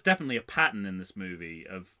there's definitely a pattern in this movie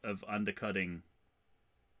of undercutting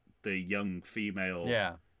the young female.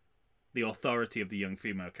 Yeah. The authority of the young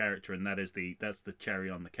female character, and that's the cherry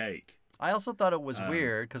on the cake. I also thought it was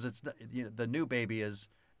weird because it's the new baby is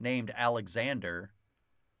named Alexander,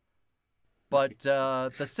 but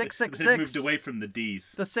the 666 They moved away from the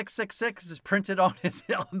D's. The 666 is printed on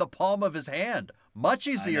the palm of his hand. Much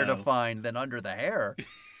easier to find than under the hair.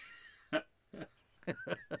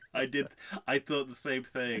 I thought the same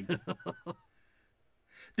thing.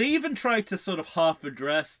 They even tried to sort of half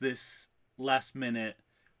address this last minute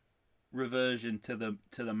reversion to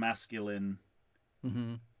the masculine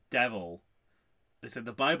devil. They said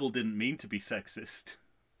the Bible didn't mean to be sexist.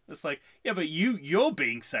 It's like, yeah, but you're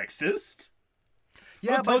being sexist.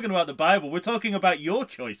 Yeah, we're not talking about the Bible. We're talking about your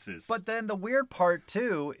choices. But then the weird part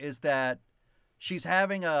too is that she's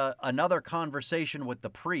having another conversation with the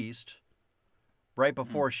priest right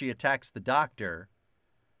before she attacks the doctor,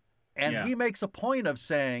 and he makes a point of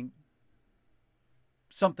saying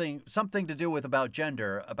something to do with about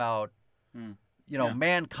gender, about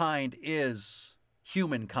mankind is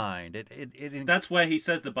humankind. It That's where he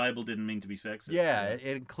says the Bible didn't mean to be sexist. Yeah,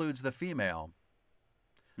 it includes the female.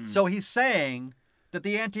 So he's saying that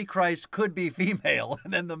the Antichrist could be female,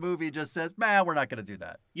 and then the movie just says, "Man, we're not going to do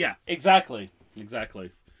that." Yeah, exactly.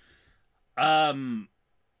 I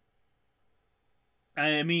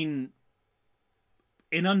mean,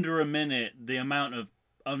 in under a minute, the amount of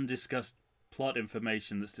undiscussed plot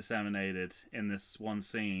information that's disseminated in this one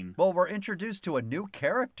scene. Well, we're introduced to a new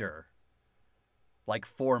character like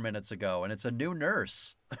 4 minutes ago, and it's a new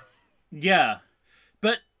nurse. Yeah,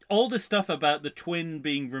 but all the stuff about the twin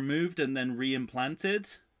being removed and then re-implanted.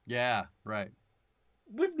 Yeah, right.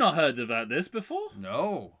 We've not heard about this before.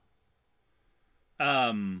 No.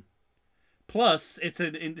 Plus, it's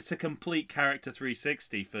a complete character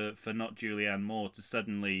 360 for not Julianne Moore to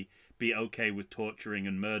suddenly be okay with torturing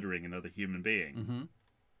and murdering another human being. Mm-hmm.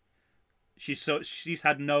 She's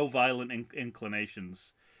had no violent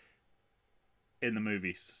inclinations in the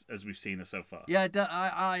movies as we've seen her so far. Yeah,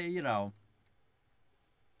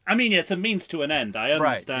 I mean, it's a means to an end. I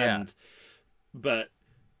understand, right, yeah. But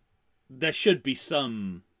there should be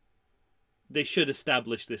some. They should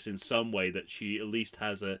establish this in some way that she at least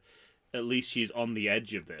she's on the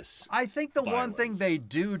edge of this. I think the violence. one thing they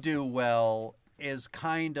do well is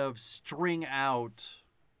kind of string out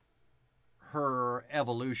her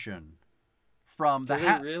evolution from the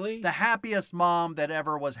happiest mom that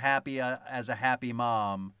ever was happy as a happy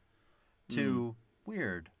mom to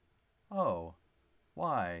weird. Oh,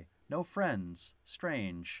 why? No friends.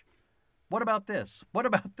 Strange. What about this? What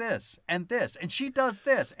about this? And this? And she does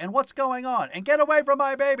this. And what's going on? And get away from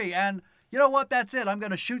my baby. And you know what? That's it. I'm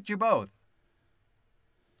going to shoot you both.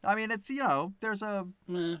 I mean, it's, there's a...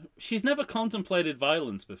 She's never contemplated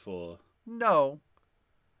violence before. No.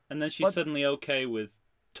 And then she's suddenly okay with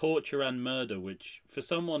torture and murder, which for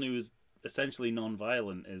someone who is essentially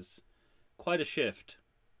non-violent is quite a shift.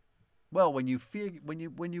 Well, when you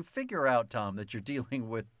figure out, Tom, that you're dealing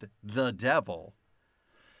with the devil,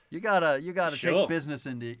 you gotta Sure. take business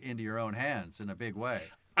into your own hands in a big way.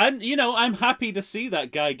 I'm happy to see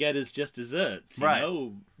that guy get his just desserts.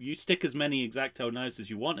 Right. You stick as many X-Acto knives as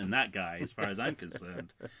you want in that guy, as far as I'm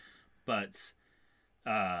concerned. But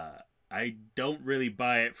I don't really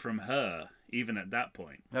buy it from her, even at that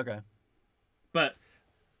point. Okay. But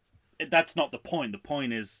that's not the point. The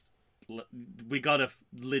point is, we gotta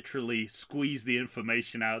literally squeeze the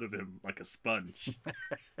information out of him like a sponge.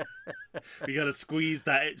 We gotta squeeze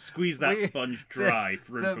that sponge dry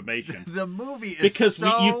for information. The movie is because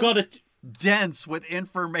you've got to dense with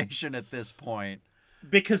information at this point.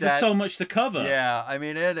 Because there's so much to cover. Yeah, I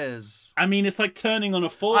mean it is. I mean it's like turning on a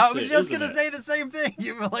faucet. I was just gonna say the same thing.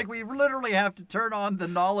 We literally have to turn on the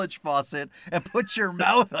knowledge faucet and put your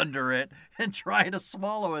mouth under it and try to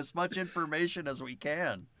swallow as much information as we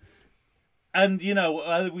can. And,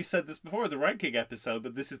 we said this before in the ranking episode,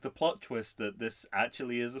 but this is the plot twist that this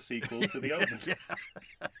actually is a sequel to The Omen.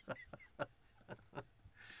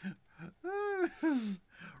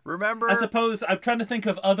 Remember? I suppose, I'm trying to think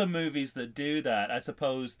of other movies that do that. I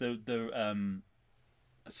suppose the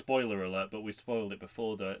spoiler alert, but we spoiled it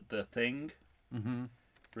before, the Thing,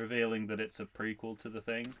 revealing that it's a prequel to The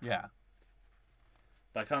Thing. Yeah.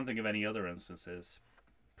 But I can't think of any other instances.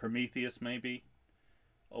 Prometheus, maybe?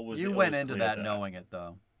 Or was you it went into that knowing it,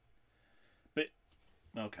 though. But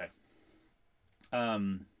okay.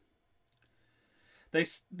 They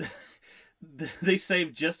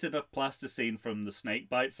saved just enough plasticine from the snake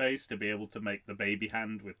bite face to be able to make the baby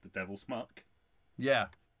hand with the devil's mark. Yeah.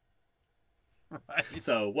 Right.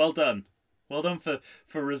 So well done for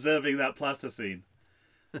reserving that plasticine.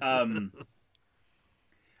 And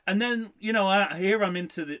then here I'm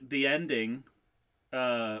into the ending,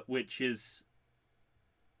 which is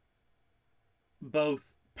both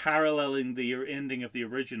paralleling the ending of the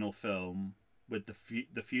original film with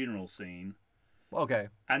the funeral scene. Okay.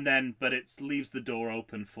 And then, but it leaves the door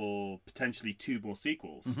open for potentially 2 more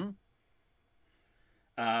sequels.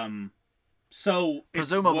 So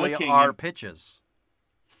presumably our pitches.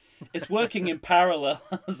 It's working in parallel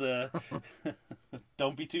as a.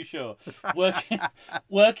 Don't be too sure.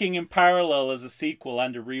 Working in parallel as a sequel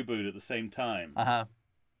and a reboot at the same time.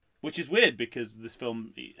 Which is weird because this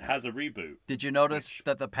film has a reboot. Did you notice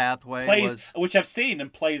that the pathway which I've seen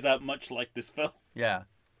and plays out much like this film. Yeah.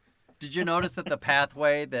 Did you notice that the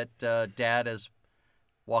pathway that Dad is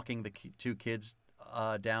walking the 2 kids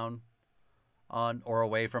down on or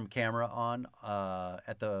away from camera on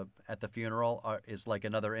at the funeral is like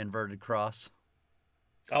another inverted cross?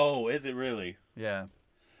 Oh, is it really? Yeah.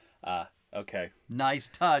 Okay. Nice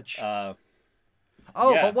touch.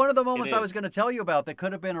 Oh, Yeah, but one of the it moments I was is. going to tell you about that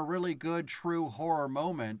could have been a really good, true horror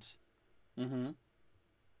moment Mm-hmm.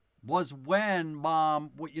 was when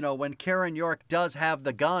when Karen York does have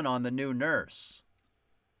the gun on the new nurse.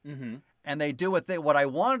 Mm-hmm. And they do what I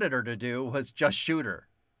wanted her to do was just shoot her.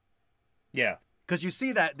 Yeah. Because you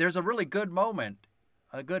see that there's a really good moment,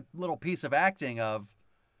 a good little piece of acting of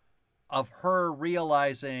her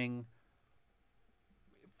realizing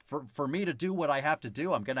for me to do what I have to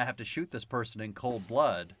do, I'm going to have to shoot this person in cold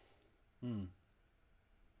blood. Mm.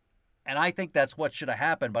 And I think that's what should have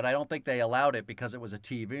happened, but I don't think they allowed it because it was a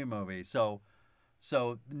TV movie. So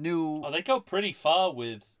new. Oh, they go pretty far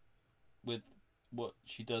with what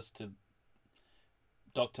she does to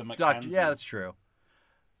Dr. Doctor, McKenzie. yeah, that's true.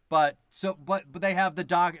 But they have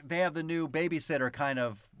the new babysitter kind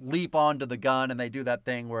of leap onto the gun, and they do that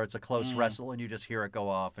thing where it's a close wrestle and you just hear it go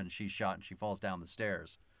off and she's shot and she falls down the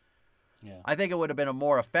stairs. Yeah. I think it would have been a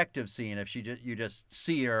more effective scene if you just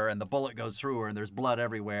see her and the bullet goes through her and there's blood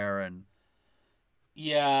everywhere and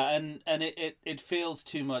Yeah, and it feels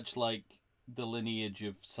too much like the lineage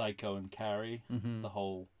of Psycho and Carrie, the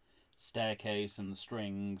whole staircase and the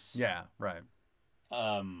strings. yeah, right.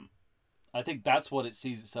 I think that's what it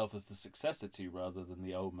sees itself as the successor to, rather than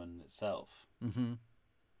the Omen itself. Mm-hmm.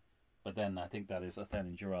 But then I think that is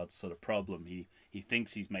Athénée Girard's sort of problem. He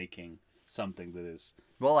thinks he's making something that is.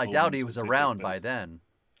 Well, I doubt Omen he was specific, around but- by then,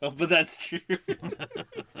 Oh, but that's true.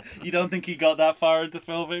 You don't think he got that far into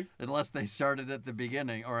filming? unless they started at the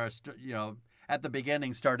beginning, or at the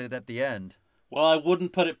beginning started at the end. Well, I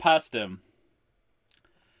wouldn't put it past him.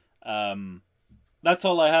 That's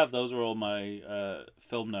all I have. Those are all my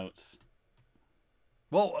film notes.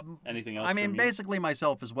 Well, Anything else? I mean, from you? basically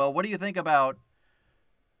myself as well. What do you think about,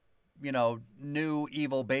 new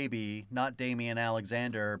evil baby, not Damien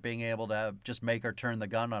Alexander, being able to just make her turn the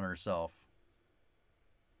gun on herself?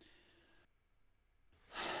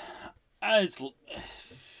 It's,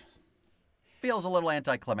 Feels a little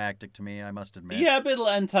anticlimactic to me, I must admit. yeah, a bit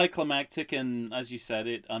anticlimactic, and as you said,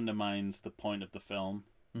 it undermines the point of the film.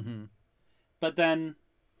 Mm-hmm. But then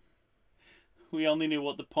we only knew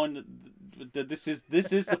what the point. This is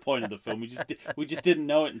the point of the film. We just didn't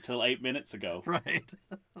know it until 8 minutes ago. Right.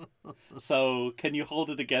 So can you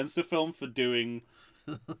hold it against a film for doing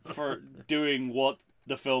what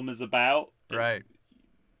the film is about? Right.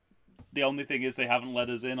 The only thing is they haven't let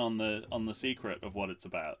us in on the secret of what it's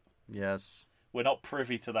about. Yes. We're not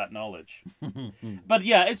privy to that knowledge. But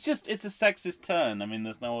yeah, it's a sexist turn. I mean,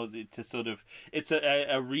 there's no to sort of it's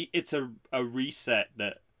a reset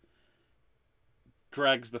that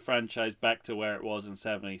drags the franchise back to where it was in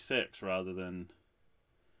 '76 rather than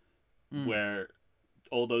where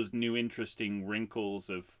all those new interesting wrinkles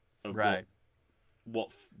of Right. what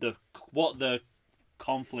the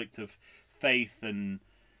conflict of faith and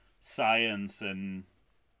science and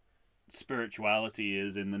spirituality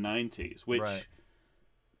is in the 90s, which Right.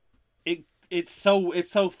 it's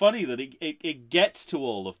so funny that it gets to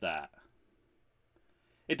all of that.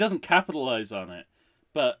 It doesn't capitalize on it,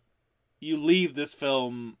 but you leave this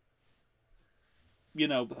film,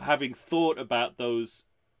 having thought about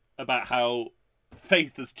how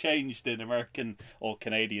faith has changed in American or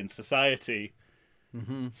Canadian society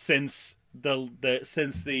since the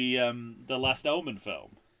last Omen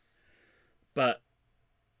film. But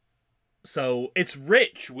so it's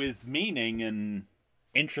rich with meaning and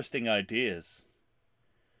interesting ideas.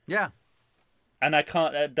 Yeah. And I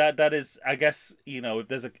can't. That is, I guess, if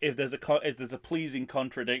there's a pleasing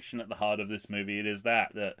contradiction at the heart of this movie, it is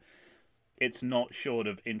that it's not short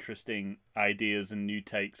of interesting ideas and new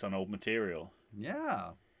takes on old material.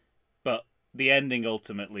 Yeah. But the ending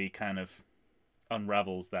ultimately kind of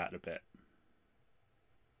unravels that a bit,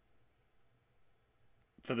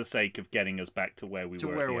 for the sake of getting us back to where we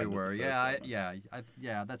were. Where at the we end of were. the first Yeah. Omen.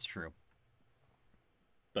 Yeah. That's true.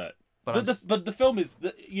 But But the film is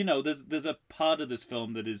there's a part of this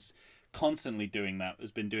film that is constantly doing that,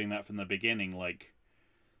 has been doing that from the beginning, like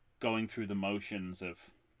going through the motions of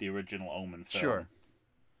the original Omen film. Sure.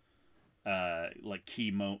 Like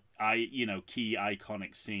key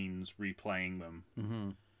iconic scenes, replaying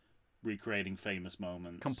them, recreating famous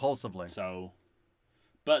moments compulsively. So,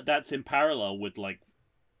 but that's in parallel with like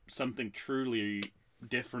something truly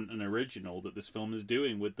different and original that this film is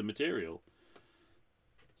doing with the material.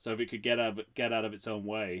 So if it could get out of its own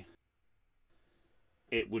way,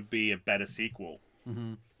 it would be a better sequel.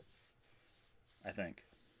 Mm-hmm. I think.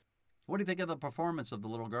 What do you think of the performance of the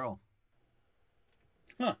little girl?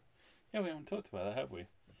 Huh. Yeah, we haven't talked about that, have we?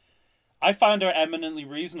 I find her eminently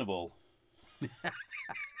reasonable.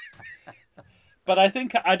 But I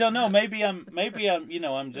think, I don't know, maybe I'm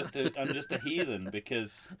I'm just a heathen,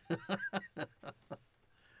 because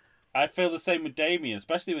I feel the same with Damien,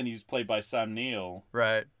 especially when he's played by Sam Neill.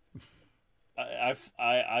 Right.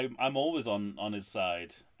 I'm always on his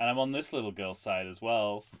side, and I'm on this little girl's side as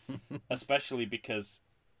well, especially because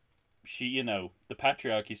she, you know, the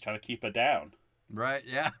patriarchy's trying to keep her down. Right.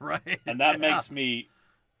 Yeah. Right. And that makes me.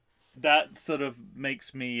 That sort of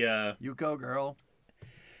makes me. You go, girl.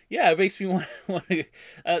 Yeah, it makes me want to.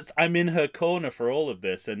 I'm in her corner for all of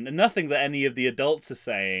this, and nothing that any of the adults are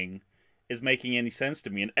saying is making any sense to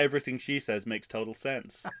me, and everything she says makes total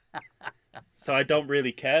sense. So I don't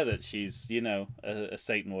really care that she's, you know, a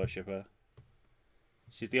Satan worshipper.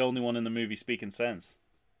 She's the only one in the movie speaking sense.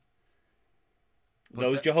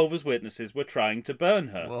 Those Jehovah's Witnesses were trying to burn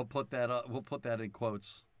her. We'll put that in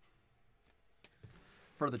quotes.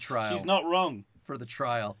 For the trial. She's not wrong. For the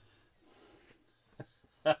trial.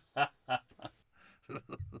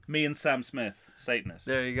 Me and Sam Smith, Satanists.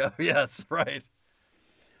 There you go. Yes, right.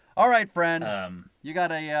 All right, friend. You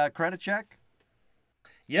got a credit check?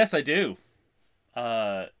 Yes, I do.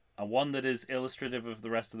 A one that is illustrative of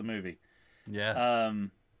the rest of the movie. Yes.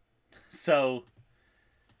 So,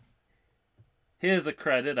 here's a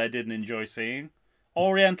credit I didn't enjoy seeing.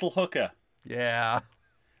 Oriental Hooker. Yeah.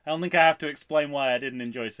 I don't think I have to explain why I didn't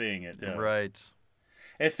enjoy seeing it. Right.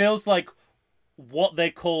 It feels like what they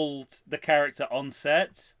called the character on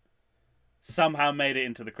set somehow made it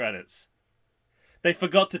into the credits. They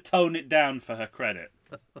forgot to tone it down for her credit.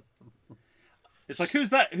 It's like, who's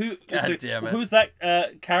that? God damn it. Who's that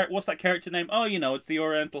character? What's that character name? Oh, you know, it's the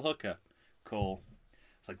Oriental Hooker. Cool.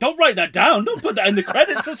 It's like, don't write that down. Don't put that in the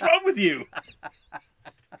credits. What's wrong with you?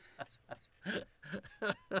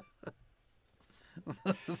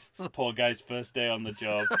 It's the poor guy's first day on the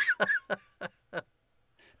job.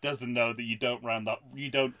 Doesn't know that you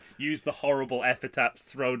don't use the horrible epithets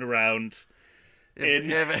thrown around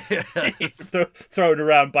thrown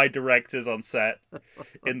around by directors on set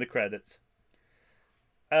in the credits.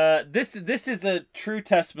 This is a true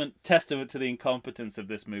testament to the incompetence of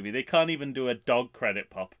this movie. They can't even do a dog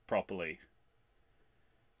credit properly.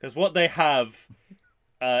 Because what they have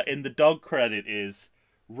in the dog credit is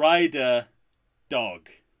Ryder Dog.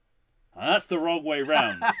 And that's the wrong way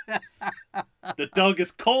round. The dog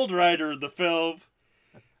is called Ryder in the film.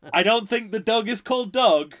 I don't think the dog is called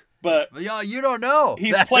Dog, but yeah, you don't know.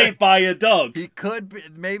 He's played by a dog. He could be,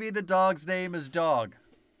 maybe the dog's name is Dog.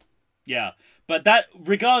 Yeah, but that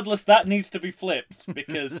regardless, that needs to be flipped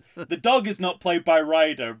because the dog is not played by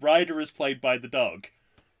Ryder. Ryder is played by the dog.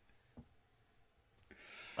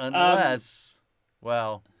 Unless,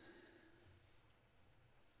 well,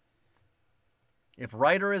 if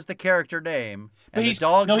Ryder is the character name and the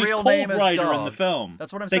dog's real name is Ryder Dog, in the film.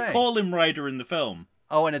 That's what I'm saying. They call him Ryder in the film.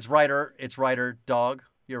 Oh, and it's Ryder Dog.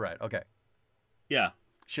 You're right. Okay. Yeah.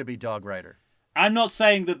 Should be Dog Ryder. I'm not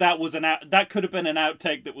saying that was that could have been an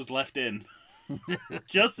outtake that was left in,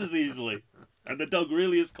 just as easily. And the dog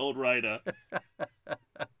really is called Ryder.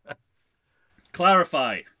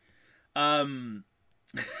 Clarify.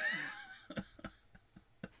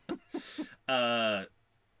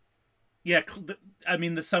 Yeah, I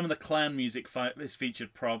mean, some of the clown music is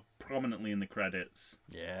featured prominently in the credits.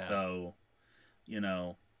 Yeah. So, you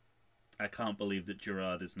know, I can't believe that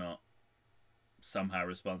Gerard is not somehow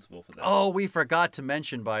responsible for this. Oh, we forgot to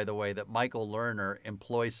mention, by the way, that Michael Lerner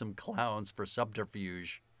employs some clowns for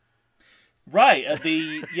subterfuge. Right, at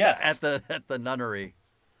the yes. at the nunnery.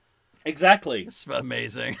 Exactly. It's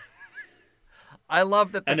amazing. I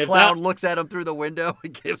love that the clown looks at him through the window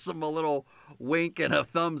and gives him a little wink and a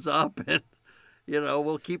thumbs up, and, you know,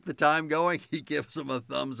 we'll keep the time going. He gives him a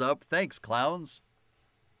thumbs up. Thanks, clowns.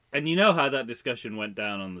 And you know how that discussion went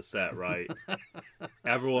down on the set, right?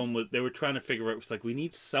 They were trying to figure out, it was like, we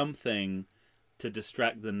need something to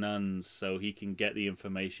distract the nuns so he can get the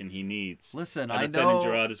information he needs. Listen, and I know. Lieutenant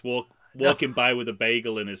Gerard is walking by with a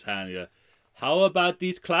bagel in his hand. Yeah. How about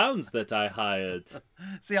these clowns that I hired?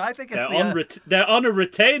 See, I think it's they're on a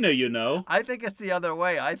retainer, you know. I think it's the other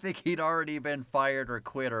way. I think he'd already been fired or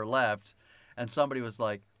quit or left, and somebody was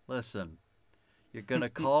like, listen, you're going to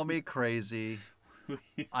call me crazy.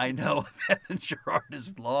 I know that Gerard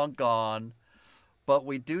is long gone, but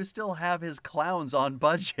we do still have his clowns on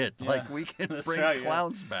budget. Yeah, like, we can bring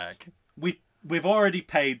clowns back. We've already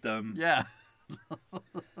paid them. Yeah.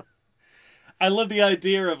 I love the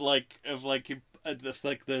idea of just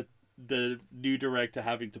like the new director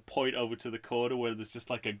having to point over to the corner where there's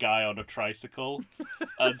just like a guy on a tricycle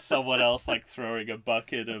and someone else like throwing a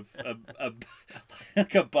bucket of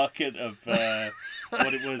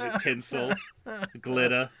what it was, tinsel,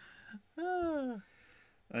 glitter. And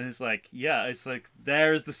it's like, yeah, it's like,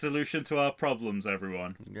 there's the solution to our problems,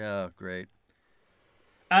 everyone. Yeah, great.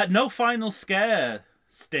 No final scare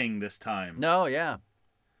sting this time. No, yeah.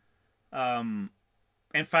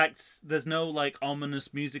 In fact, there's no like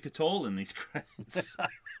ominous music at all in these credits.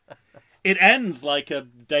 It ends like a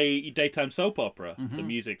daytime soap opera. Mm-hmm. The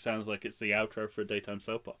music sounds like it's the outro for a daytime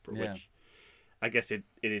soap opera, which I guess it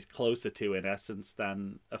is closer to in essence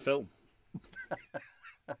than a film.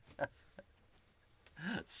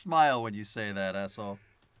 Smile when you say that, asshole.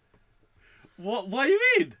 What do you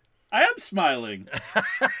mean? I am smiling.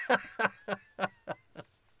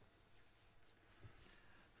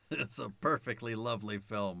 It's a perfectly lovely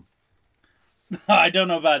film. I don't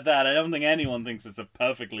know about that. I don't think anyone thinks it's a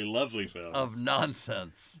perfectly lovely film. Of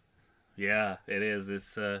nonsense. Yeah, it is.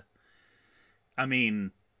 It's, I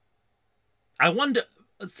mean, I wonder...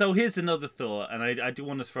 So here's another thought, and I do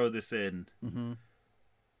want to throw this in. Mm-hmm.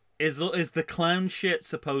 Is the clown shit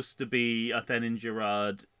supposed to be Athen and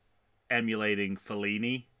Gerard emulating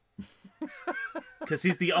Fellini? Because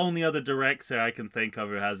he's the only other director I can think of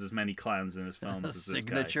who has as many clowns in his films as this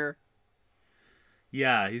signature. Guy.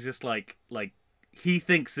 Yeah, he's just like he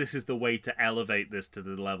thinks this is the way to elevate this to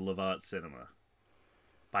the level of art cinema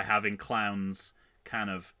by having clowns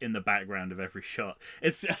kind of in the background of every shot.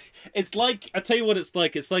 It's like, I tell you what it's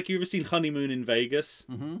like. It's like, you ever seen Honeymoon in Vegas?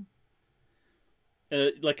 Mm-hmm.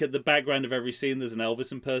 Like at the background of every scene, there's an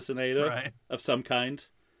Elvis impersonator of some kind.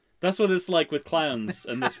 That's what it's like with clowns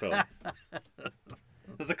in this film.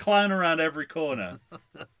 There's a clown around every corner.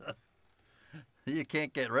 You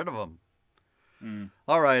can't get rid of them.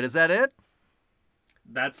 All right, is that it?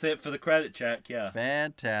 That's it for the credit check, yeah.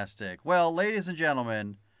 Fantastic. Well, ladies and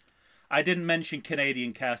gentlemen... I didn't mention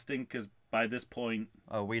Canadian casting, because by this point...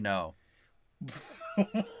 Oh, we know.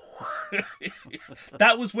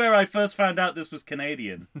 That was where I first found out this was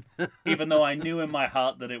Canadian, even though I knew in my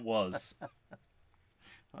heart that it was.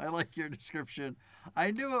 I like your description.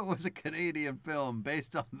 I knew it was a Canadian film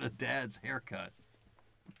based on the dad's haircut.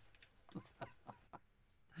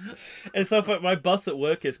 And so my boss at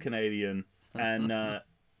work is Canadian, and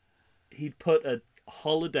he'd put a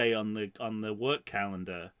holiday on the work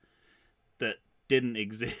calendar that didn't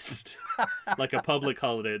exist. Like a public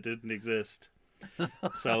holiday, it didn't exist.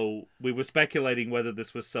 So we were speculating whether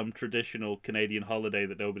this was some traditional Canadian holiday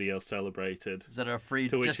that nobody else celebrated. Is that a free?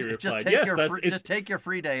 To which he replied, just take your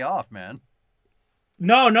free day off, man.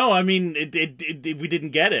 No. I mean, we didn't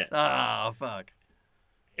get it. Oh, fuck.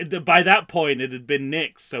 By that point, it had been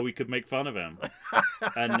nixed, so we could make fun of him.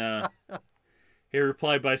 And he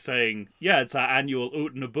replied by saying, "Yeah, it's our annual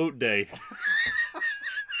Oot and a Boot Day."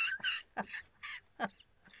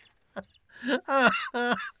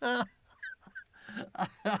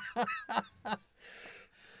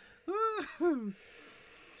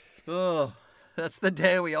 Oh, that's the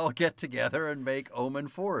day we all get together and make Omen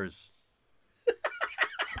IVs.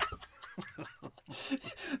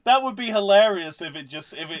 That would be hilarious if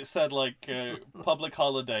it said like public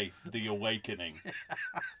holiday, the awakening.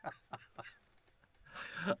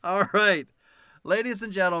 All right, ladies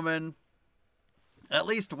and gentlemen, at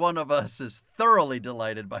least one of us is thoroughly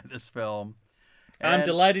delighted by this film. I'm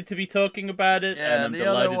delighted to be talking about it, and I'm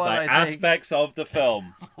delighted by aspects of the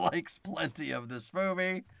film. Likes plenty of this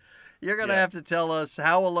movie. You're going to have to tell us,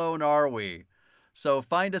 how alone are we? So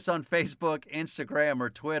find us on Facebook, Instagram,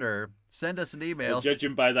 or Twitter. Send us an email. Well,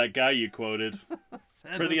 judging by that guy you quoted,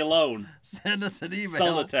 pretty alone. Send us an email.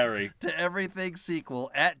 Solitary. To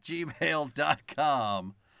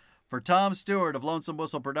everythingsequel@gmail.com. For Tom Stewart of Lonesome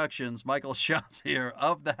Whistle Productions, Michael Schatz here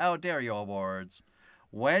of the How Dare You Awards.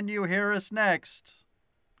 When you hear us next,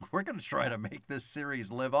 we're going to try to make this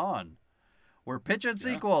series live on. We're pitching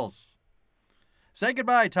sequels. Say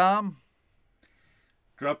goodbye, Tom.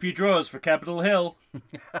 Drop your drawers for Capitol Hill.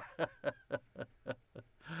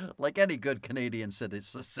 Like any good Canadian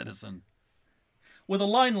citizen. With a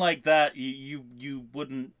line like that, you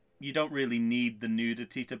don't really need the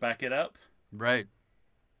nudity to back it up. Right.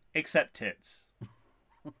 Except tits.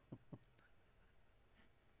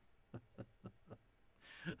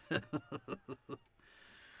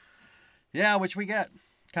 Yeah, which we get.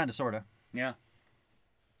 Kind of, sort of. Yeah.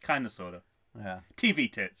 Kind of, sort of. Yeah. TV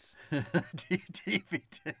tits. TV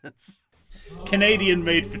tits. Canadian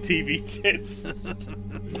made for TV tits.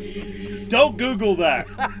 Don't Google that.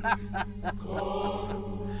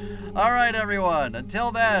 All right, everyone.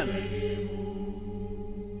 Until then,